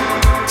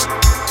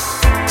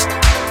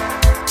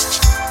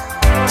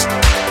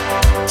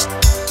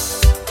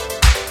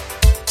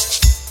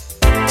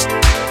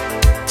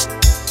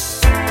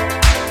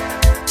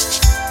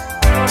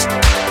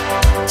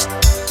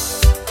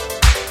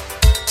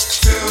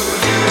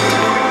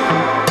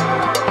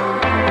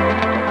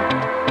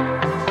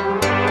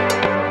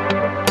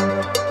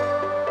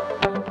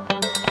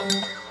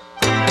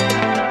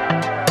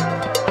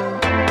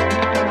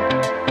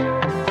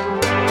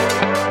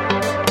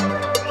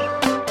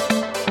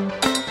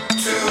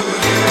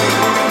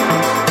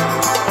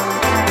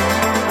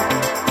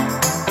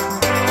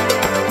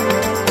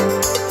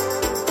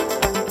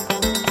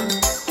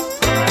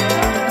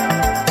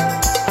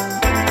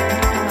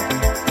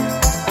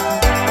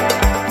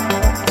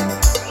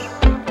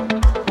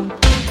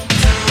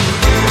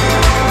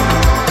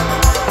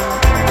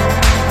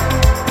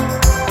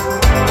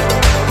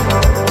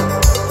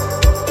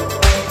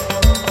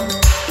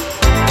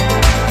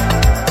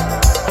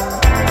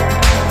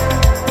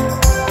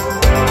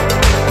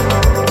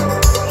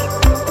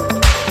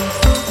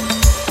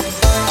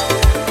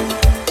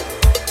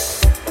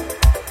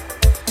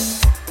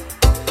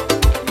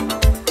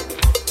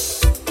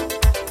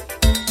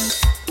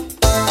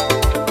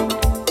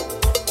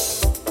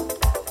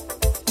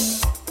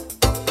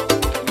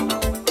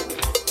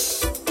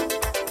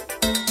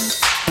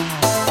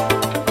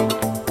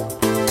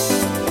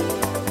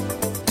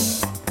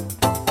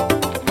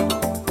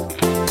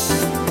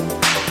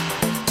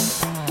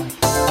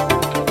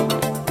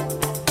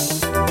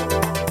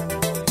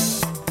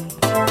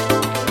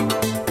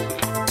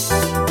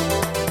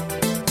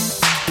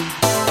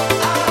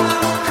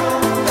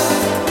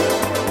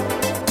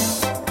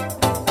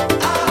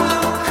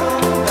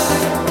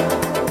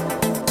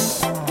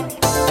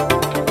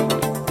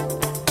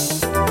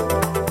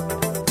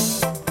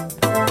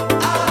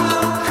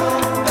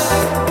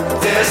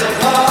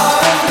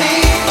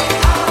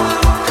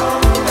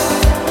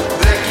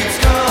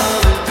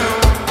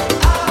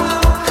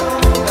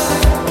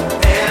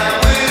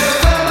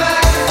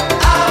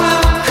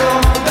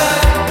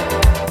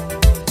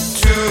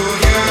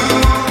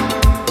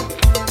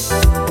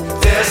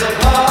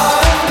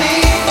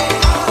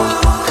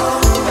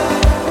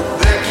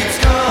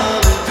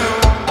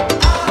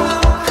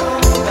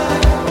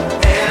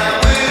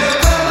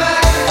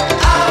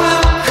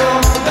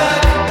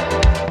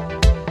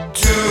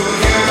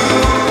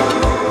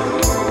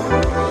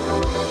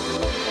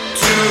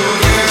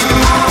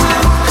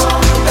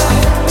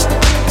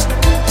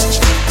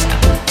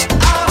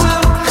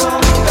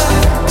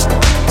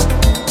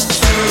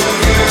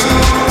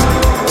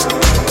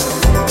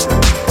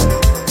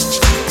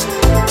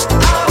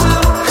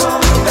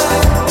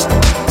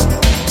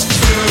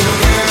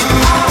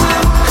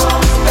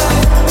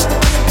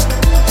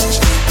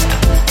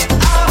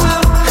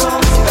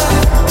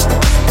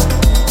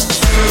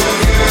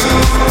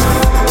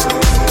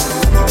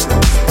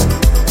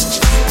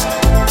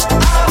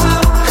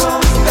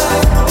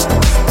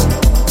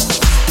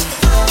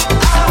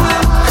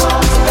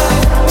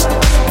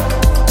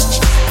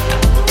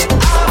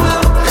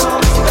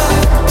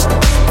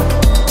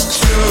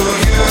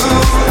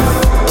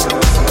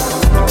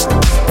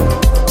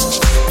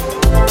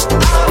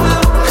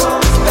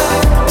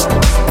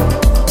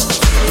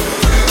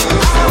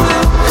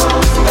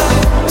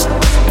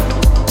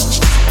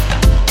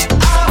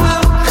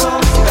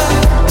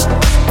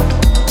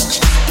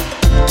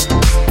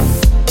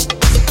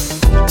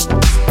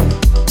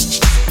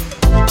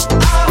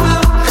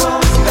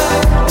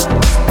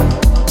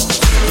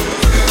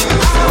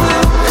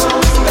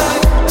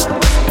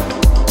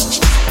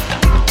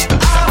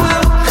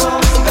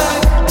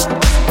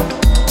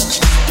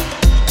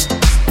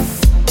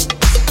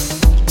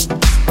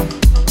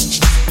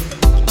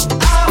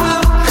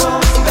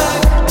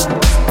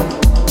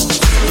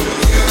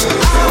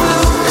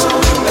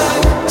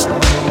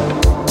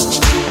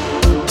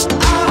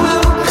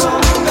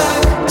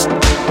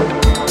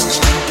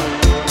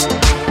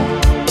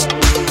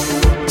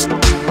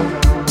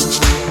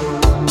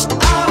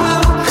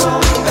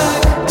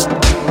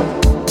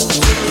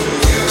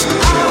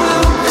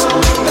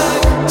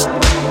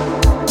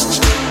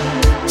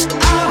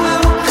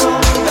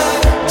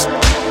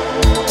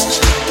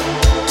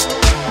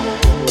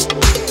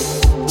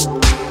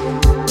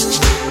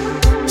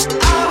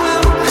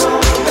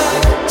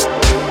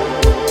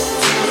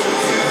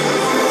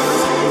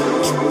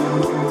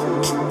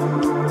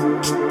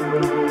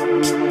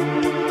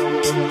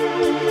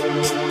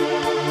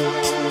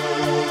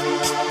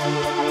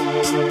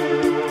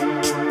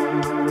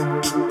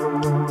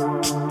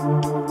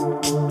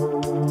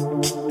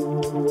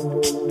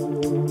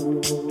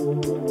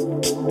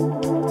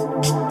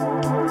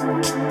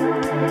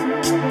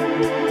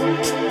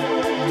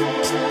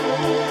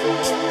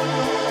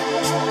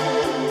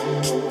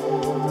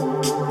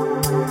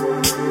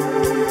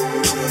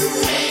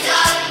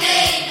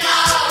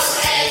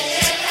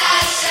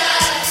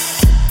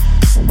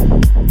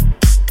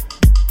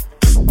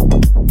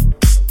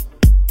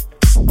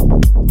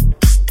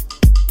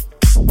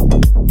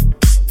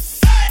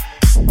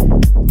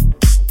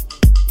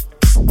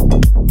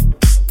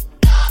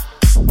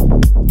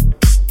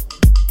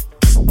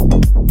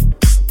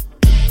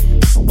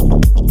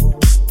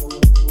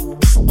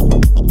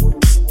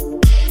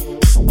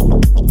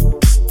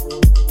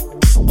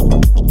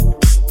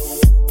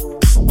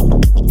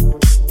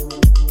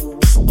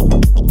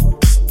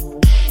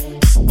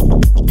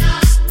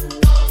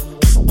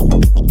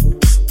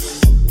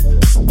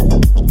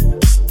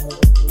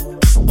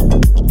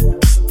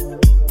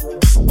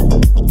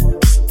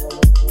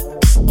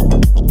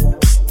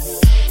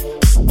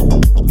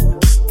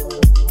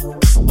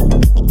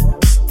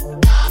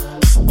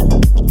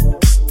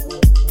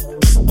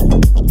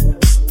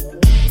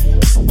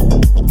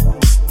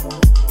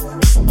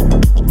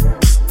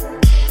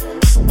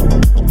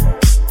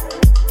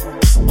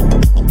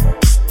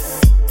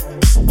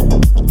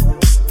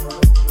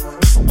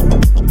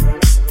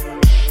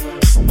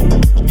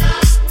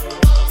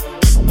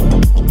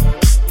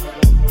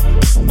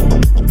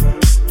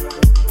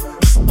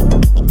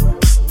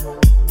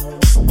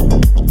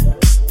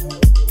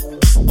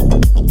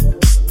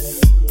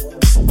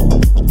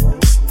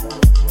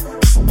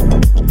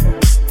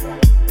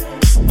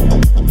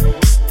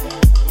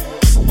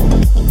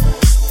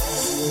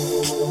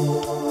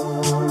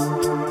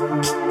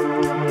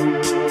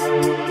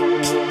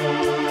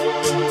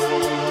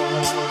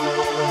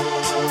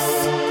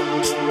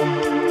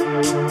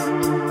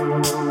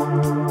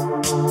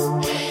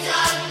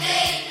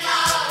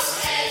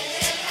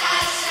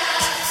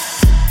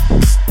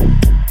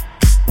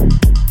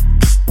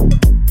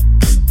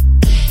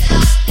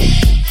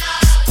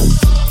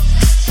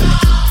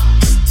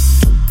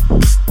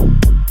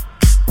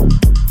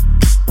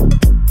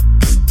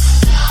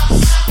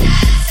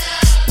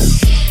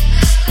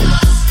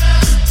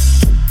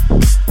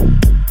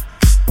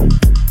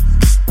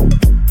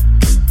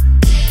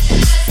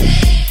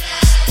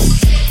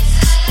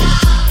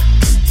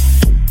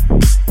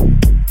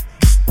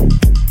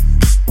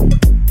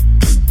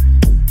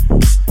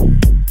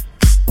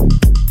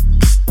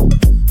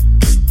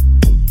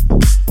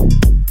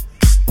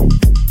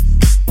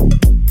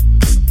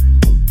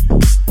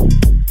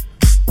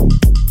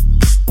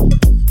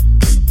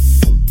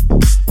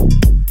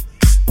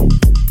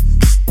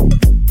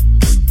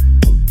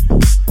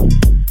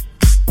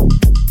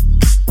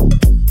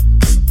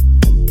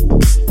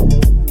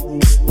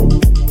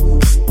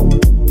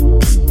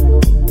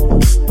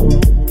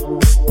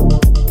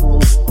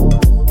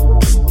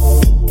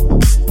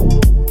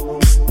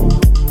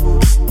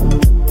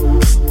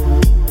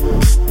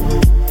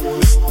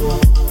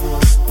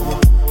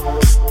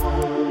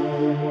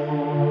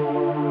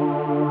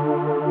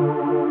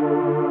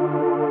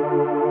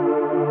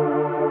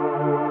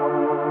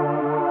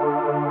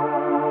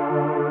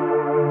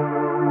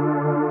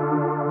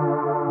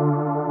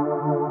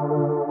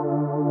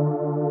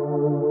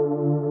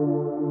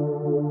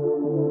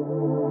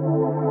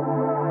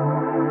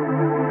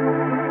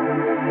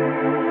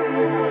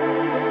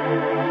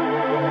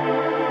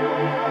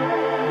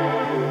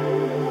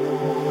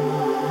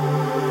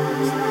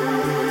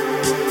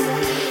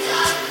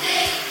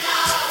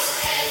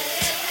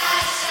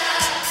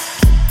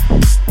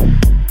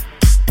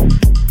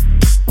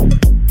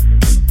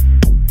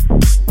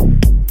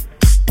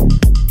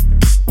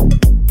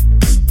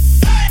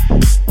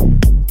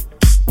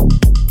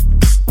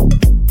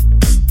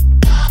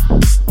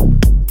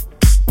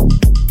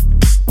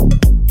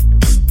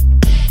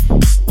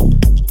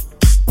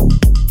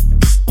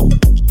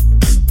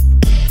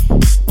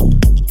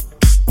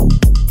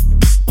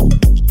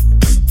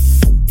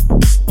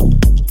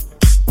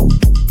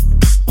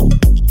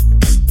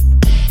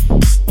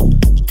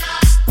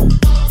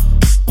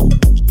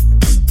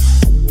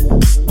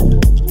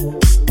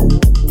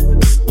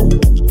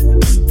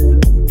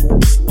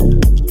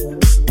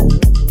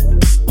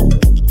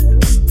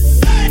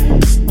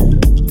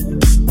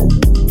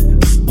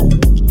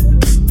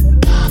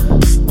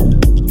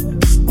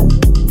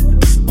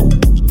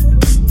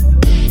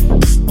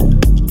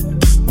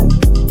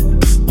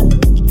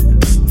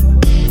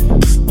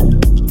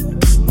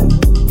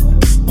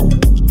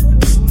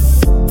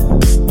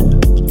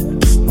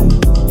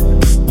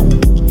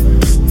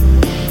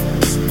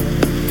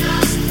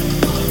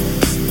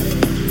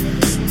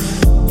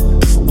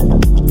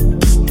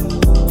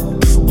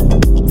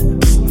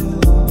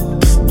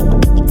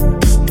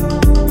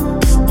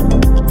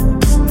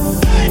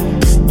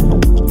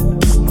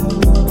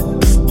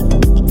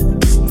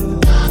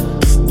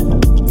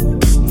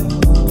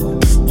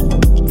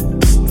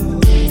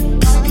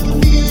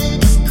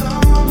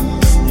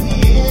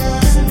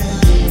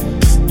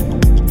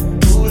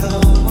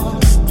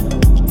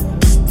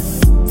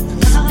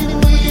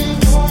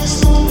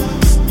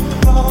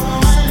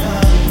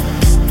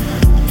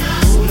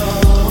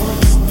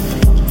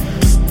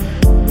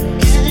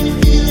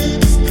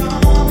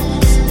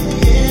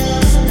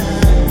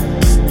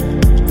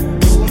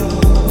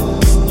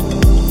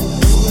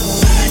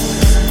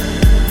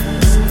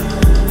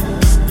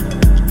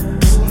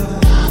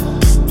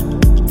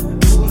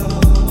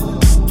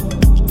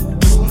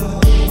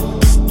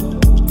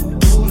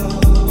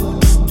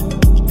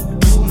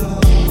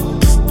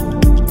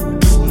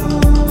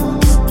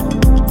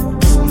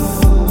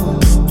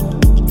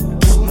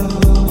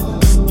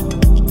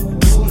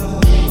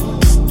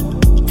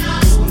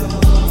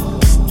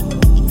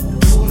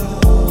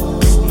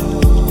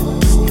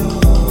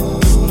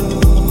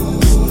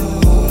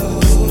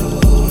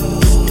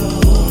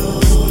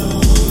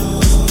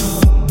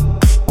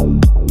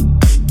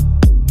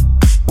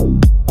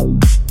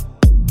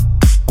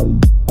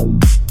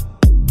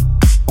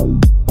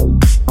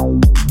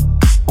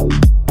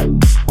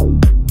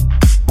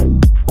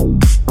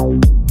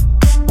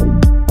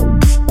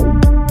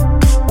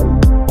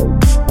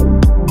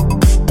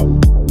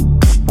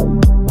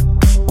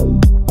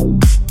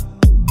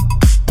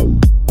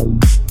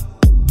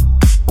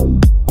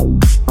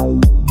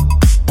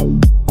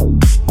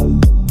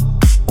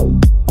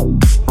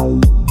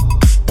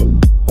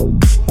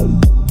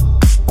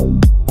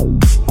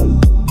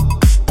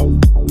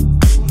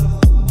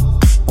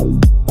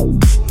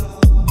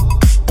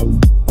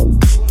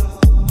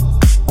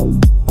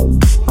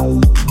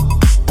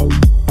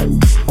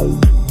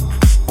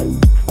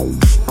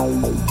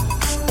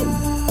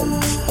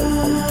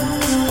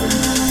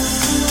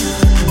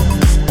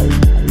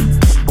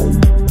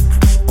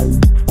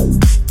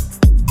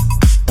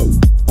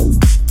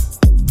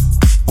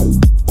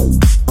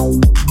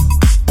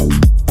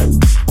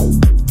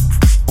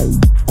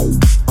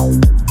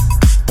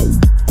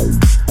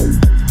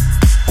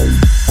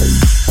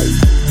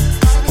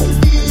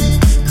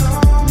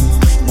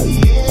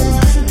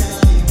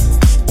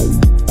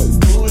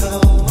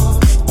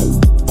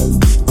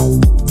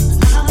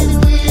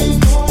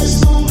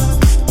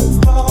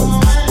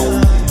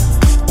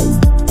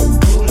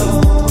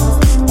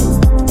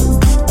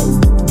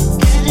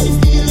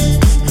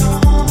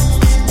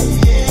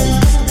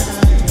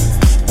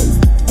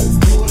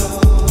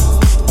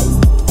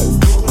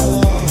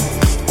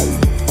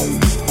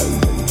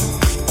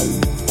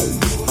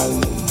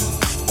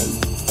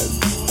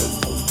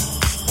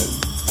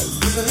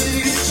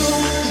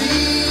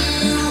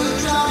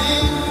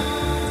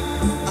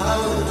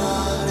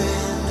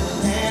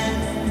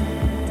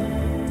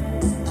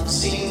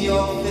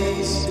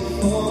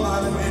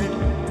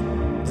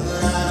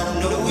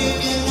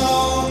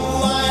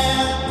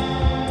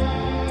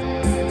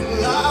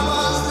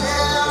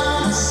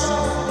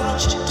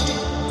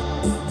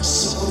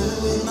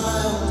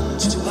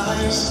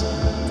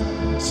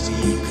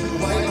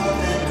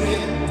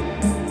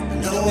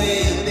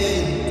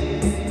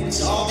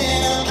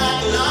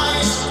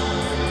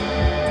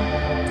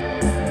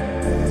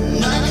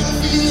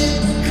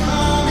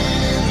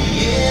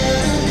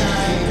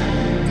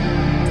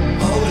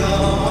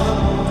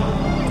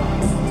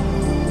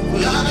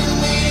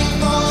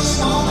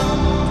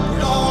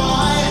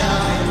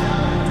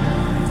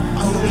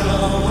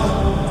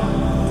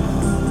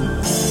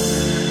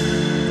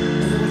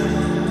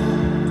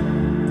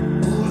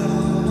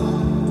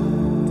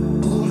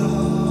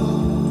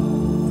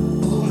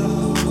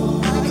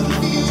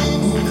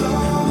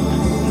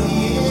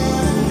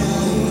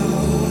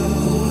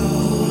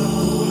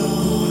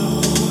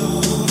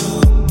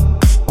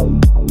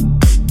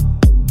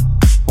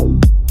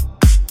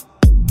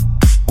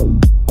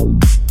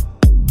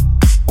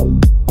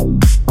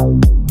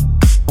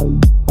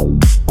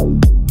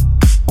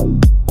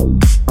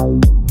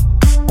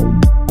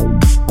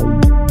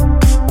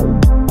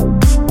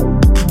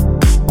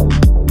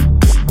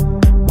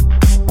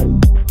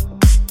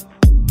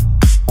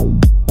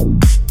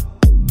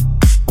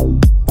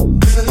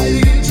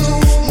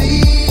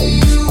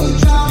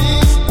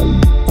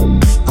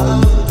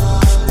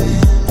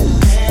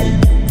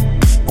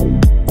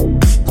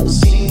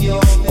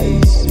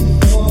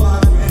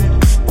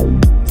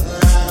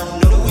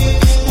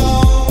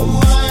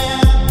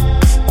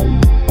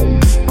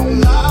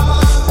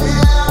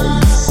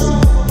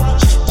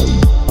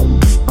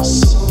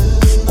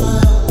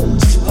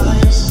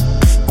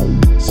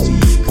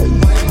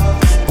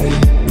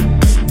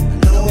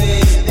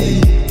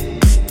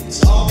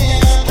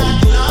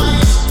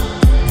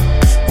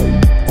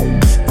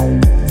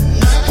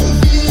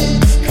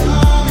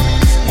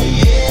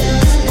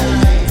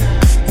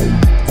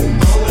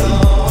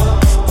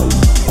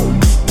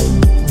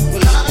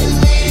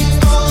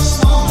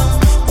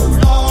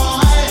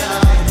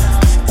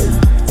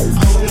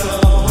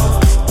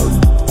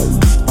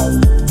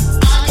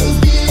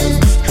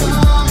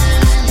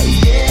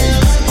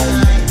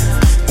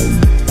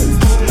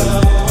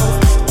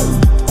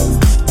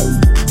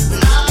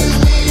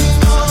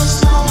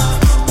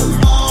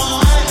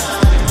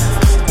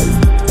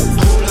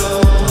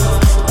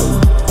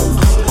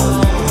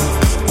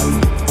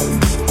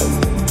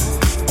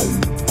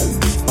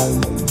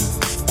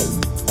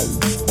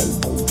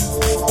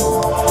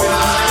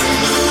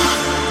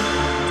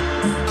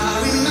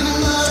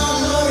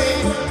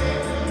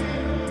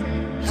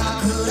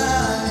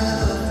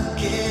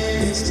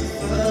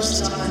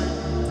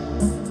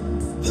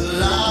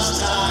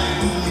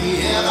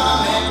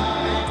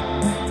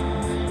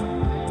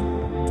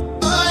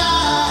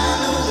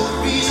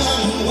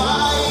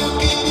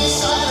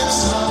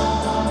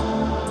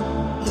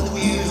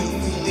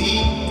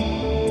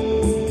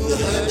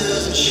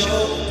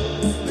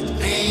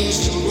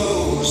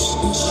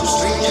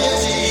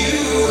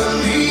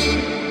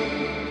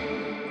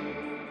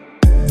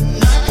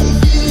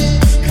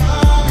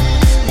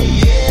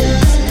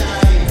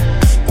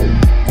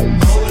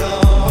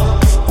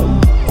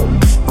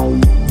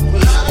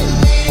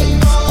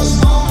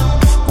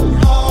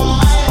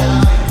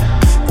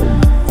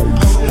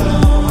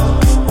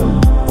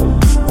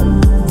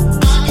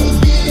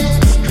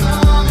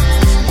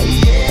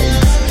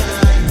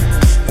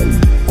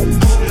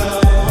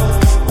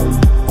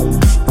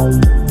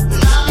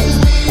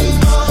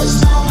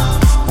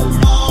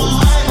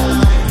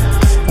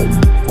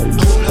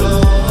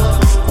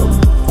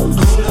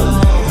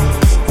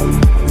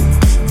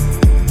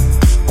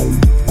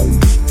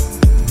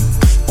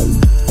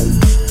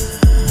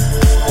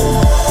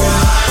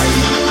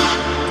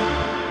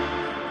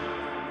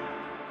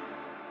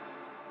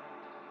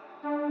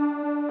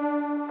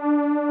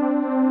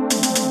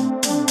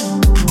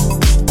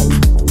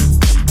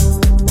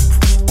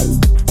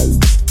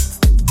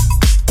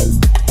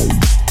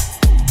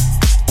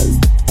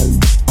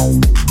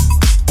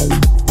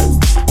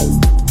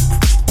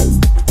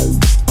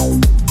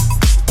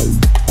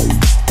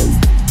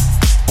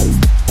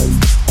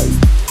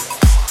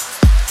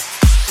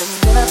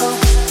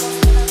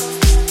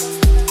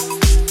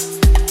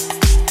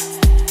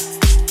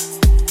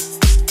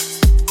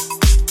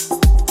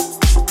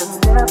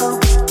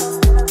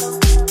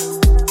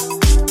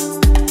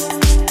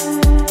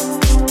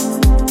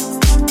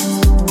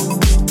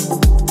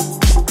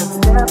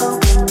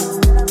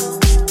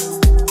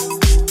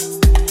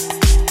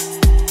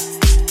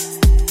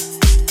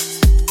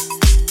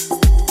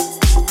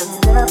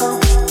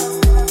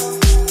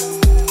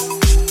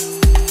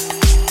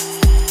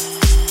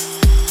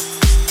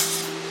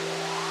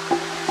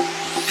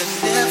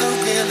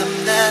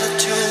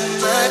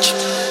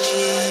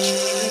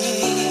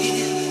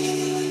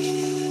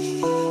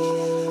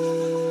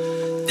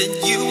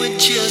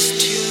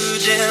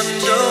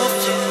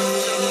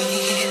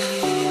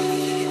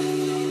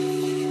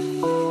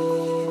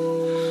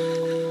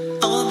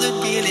 the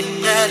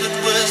feeling that it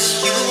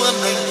was you were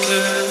my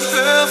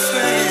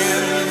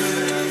girlfriend.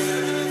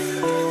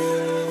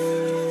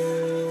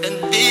 And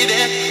baby,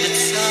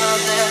 that's all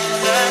that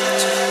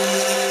mattered to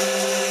me.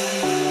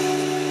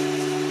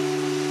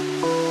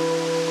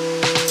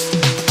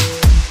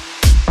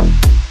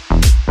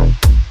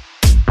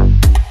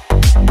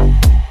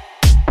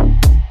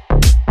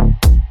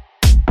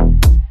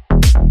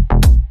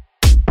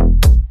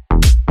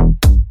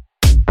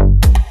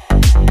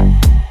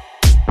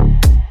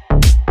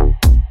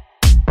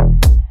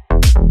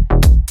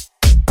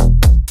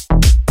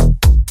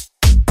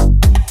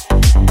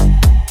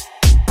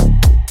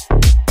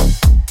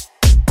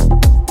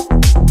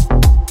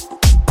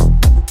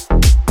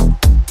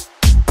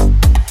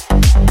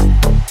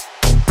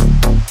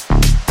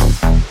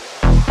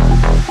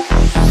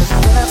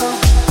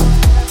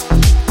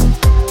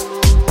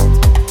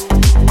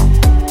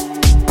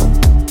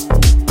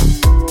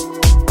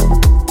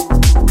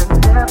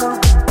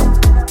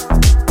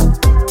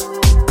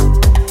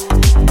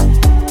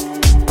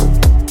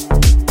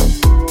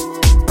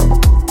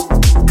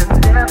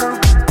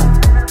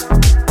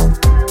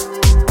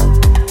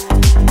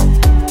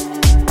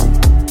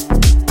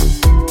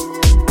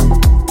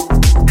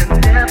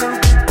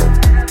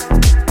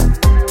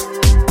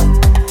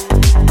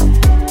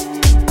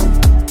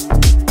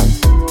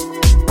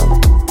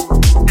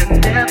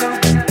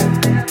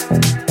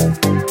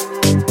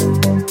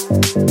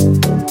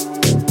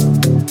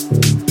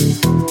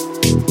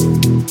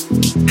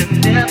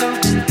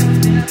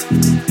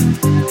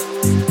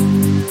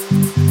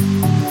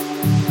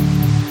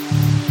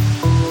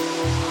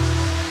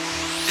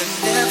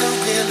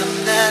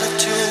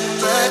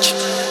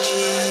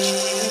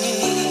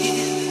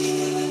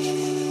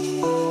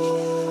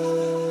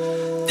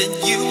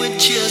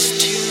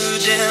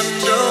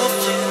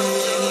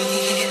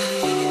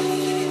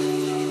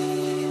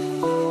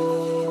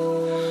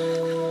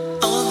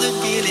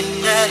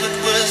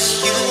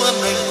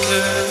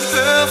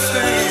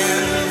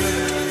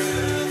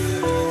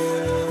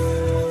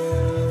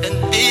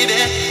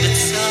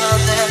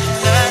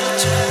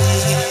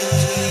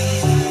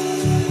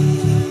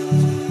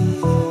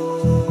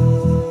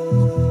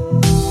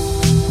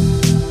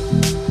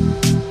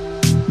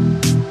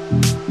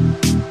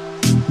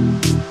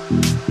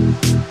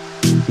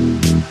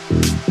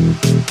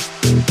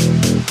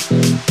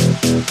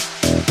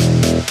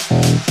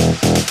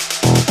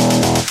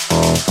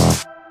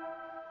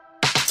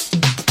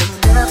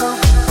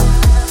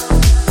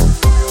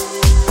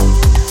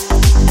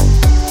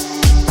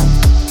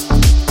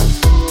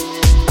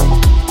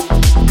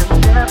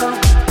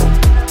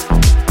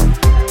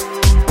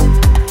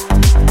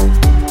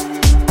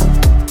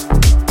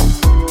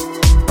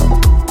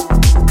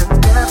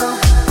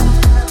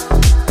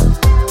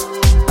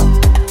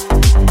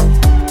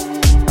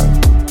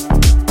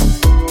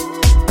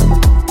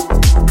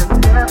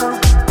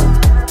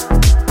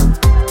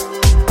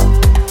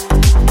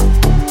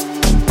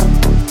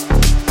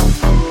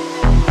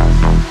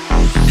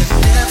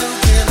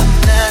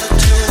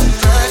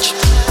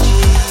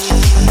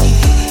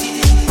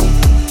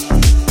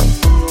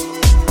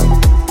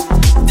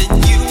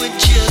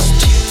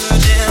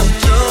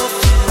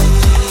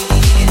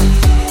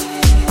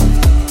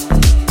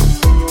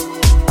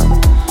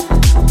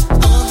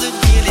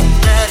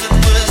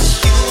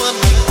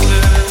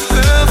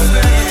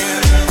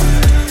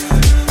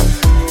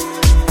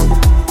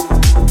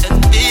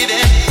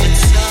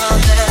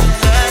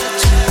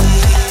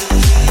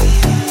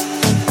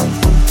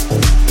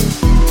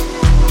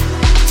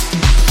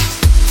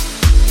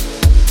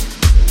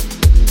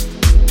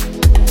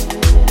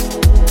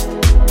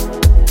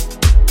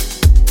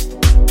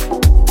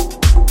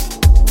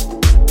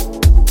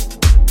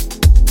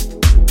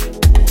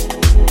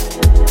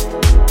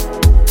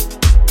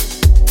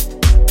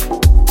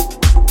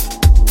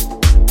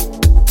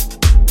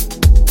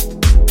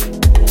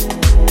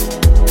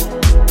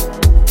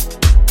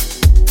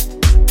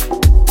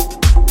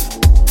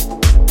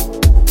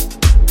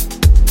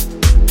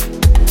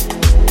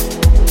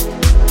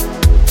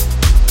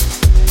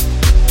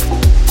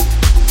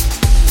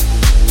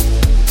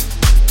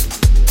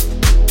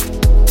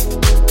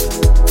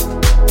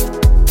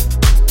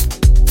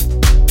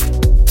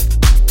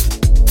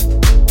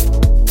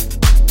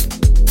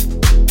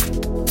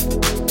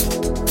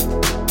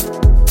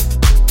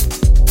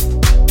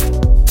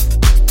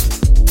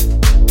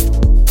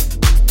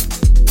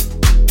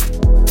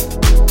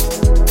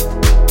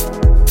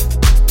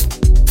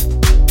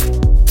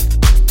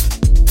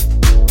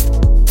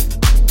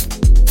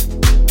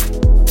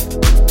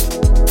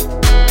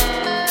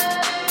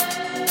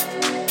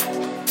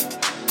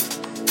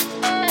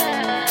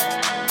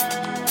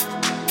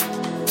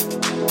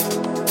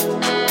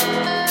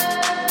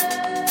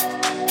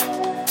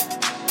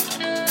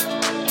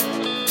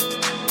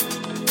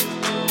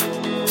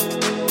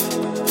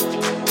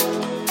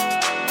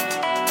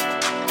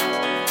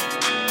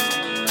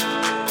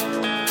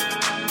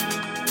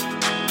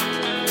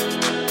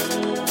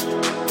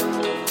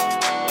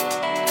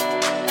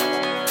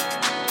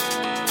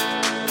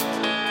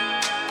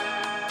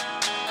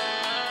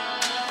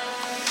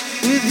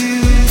 with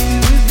you.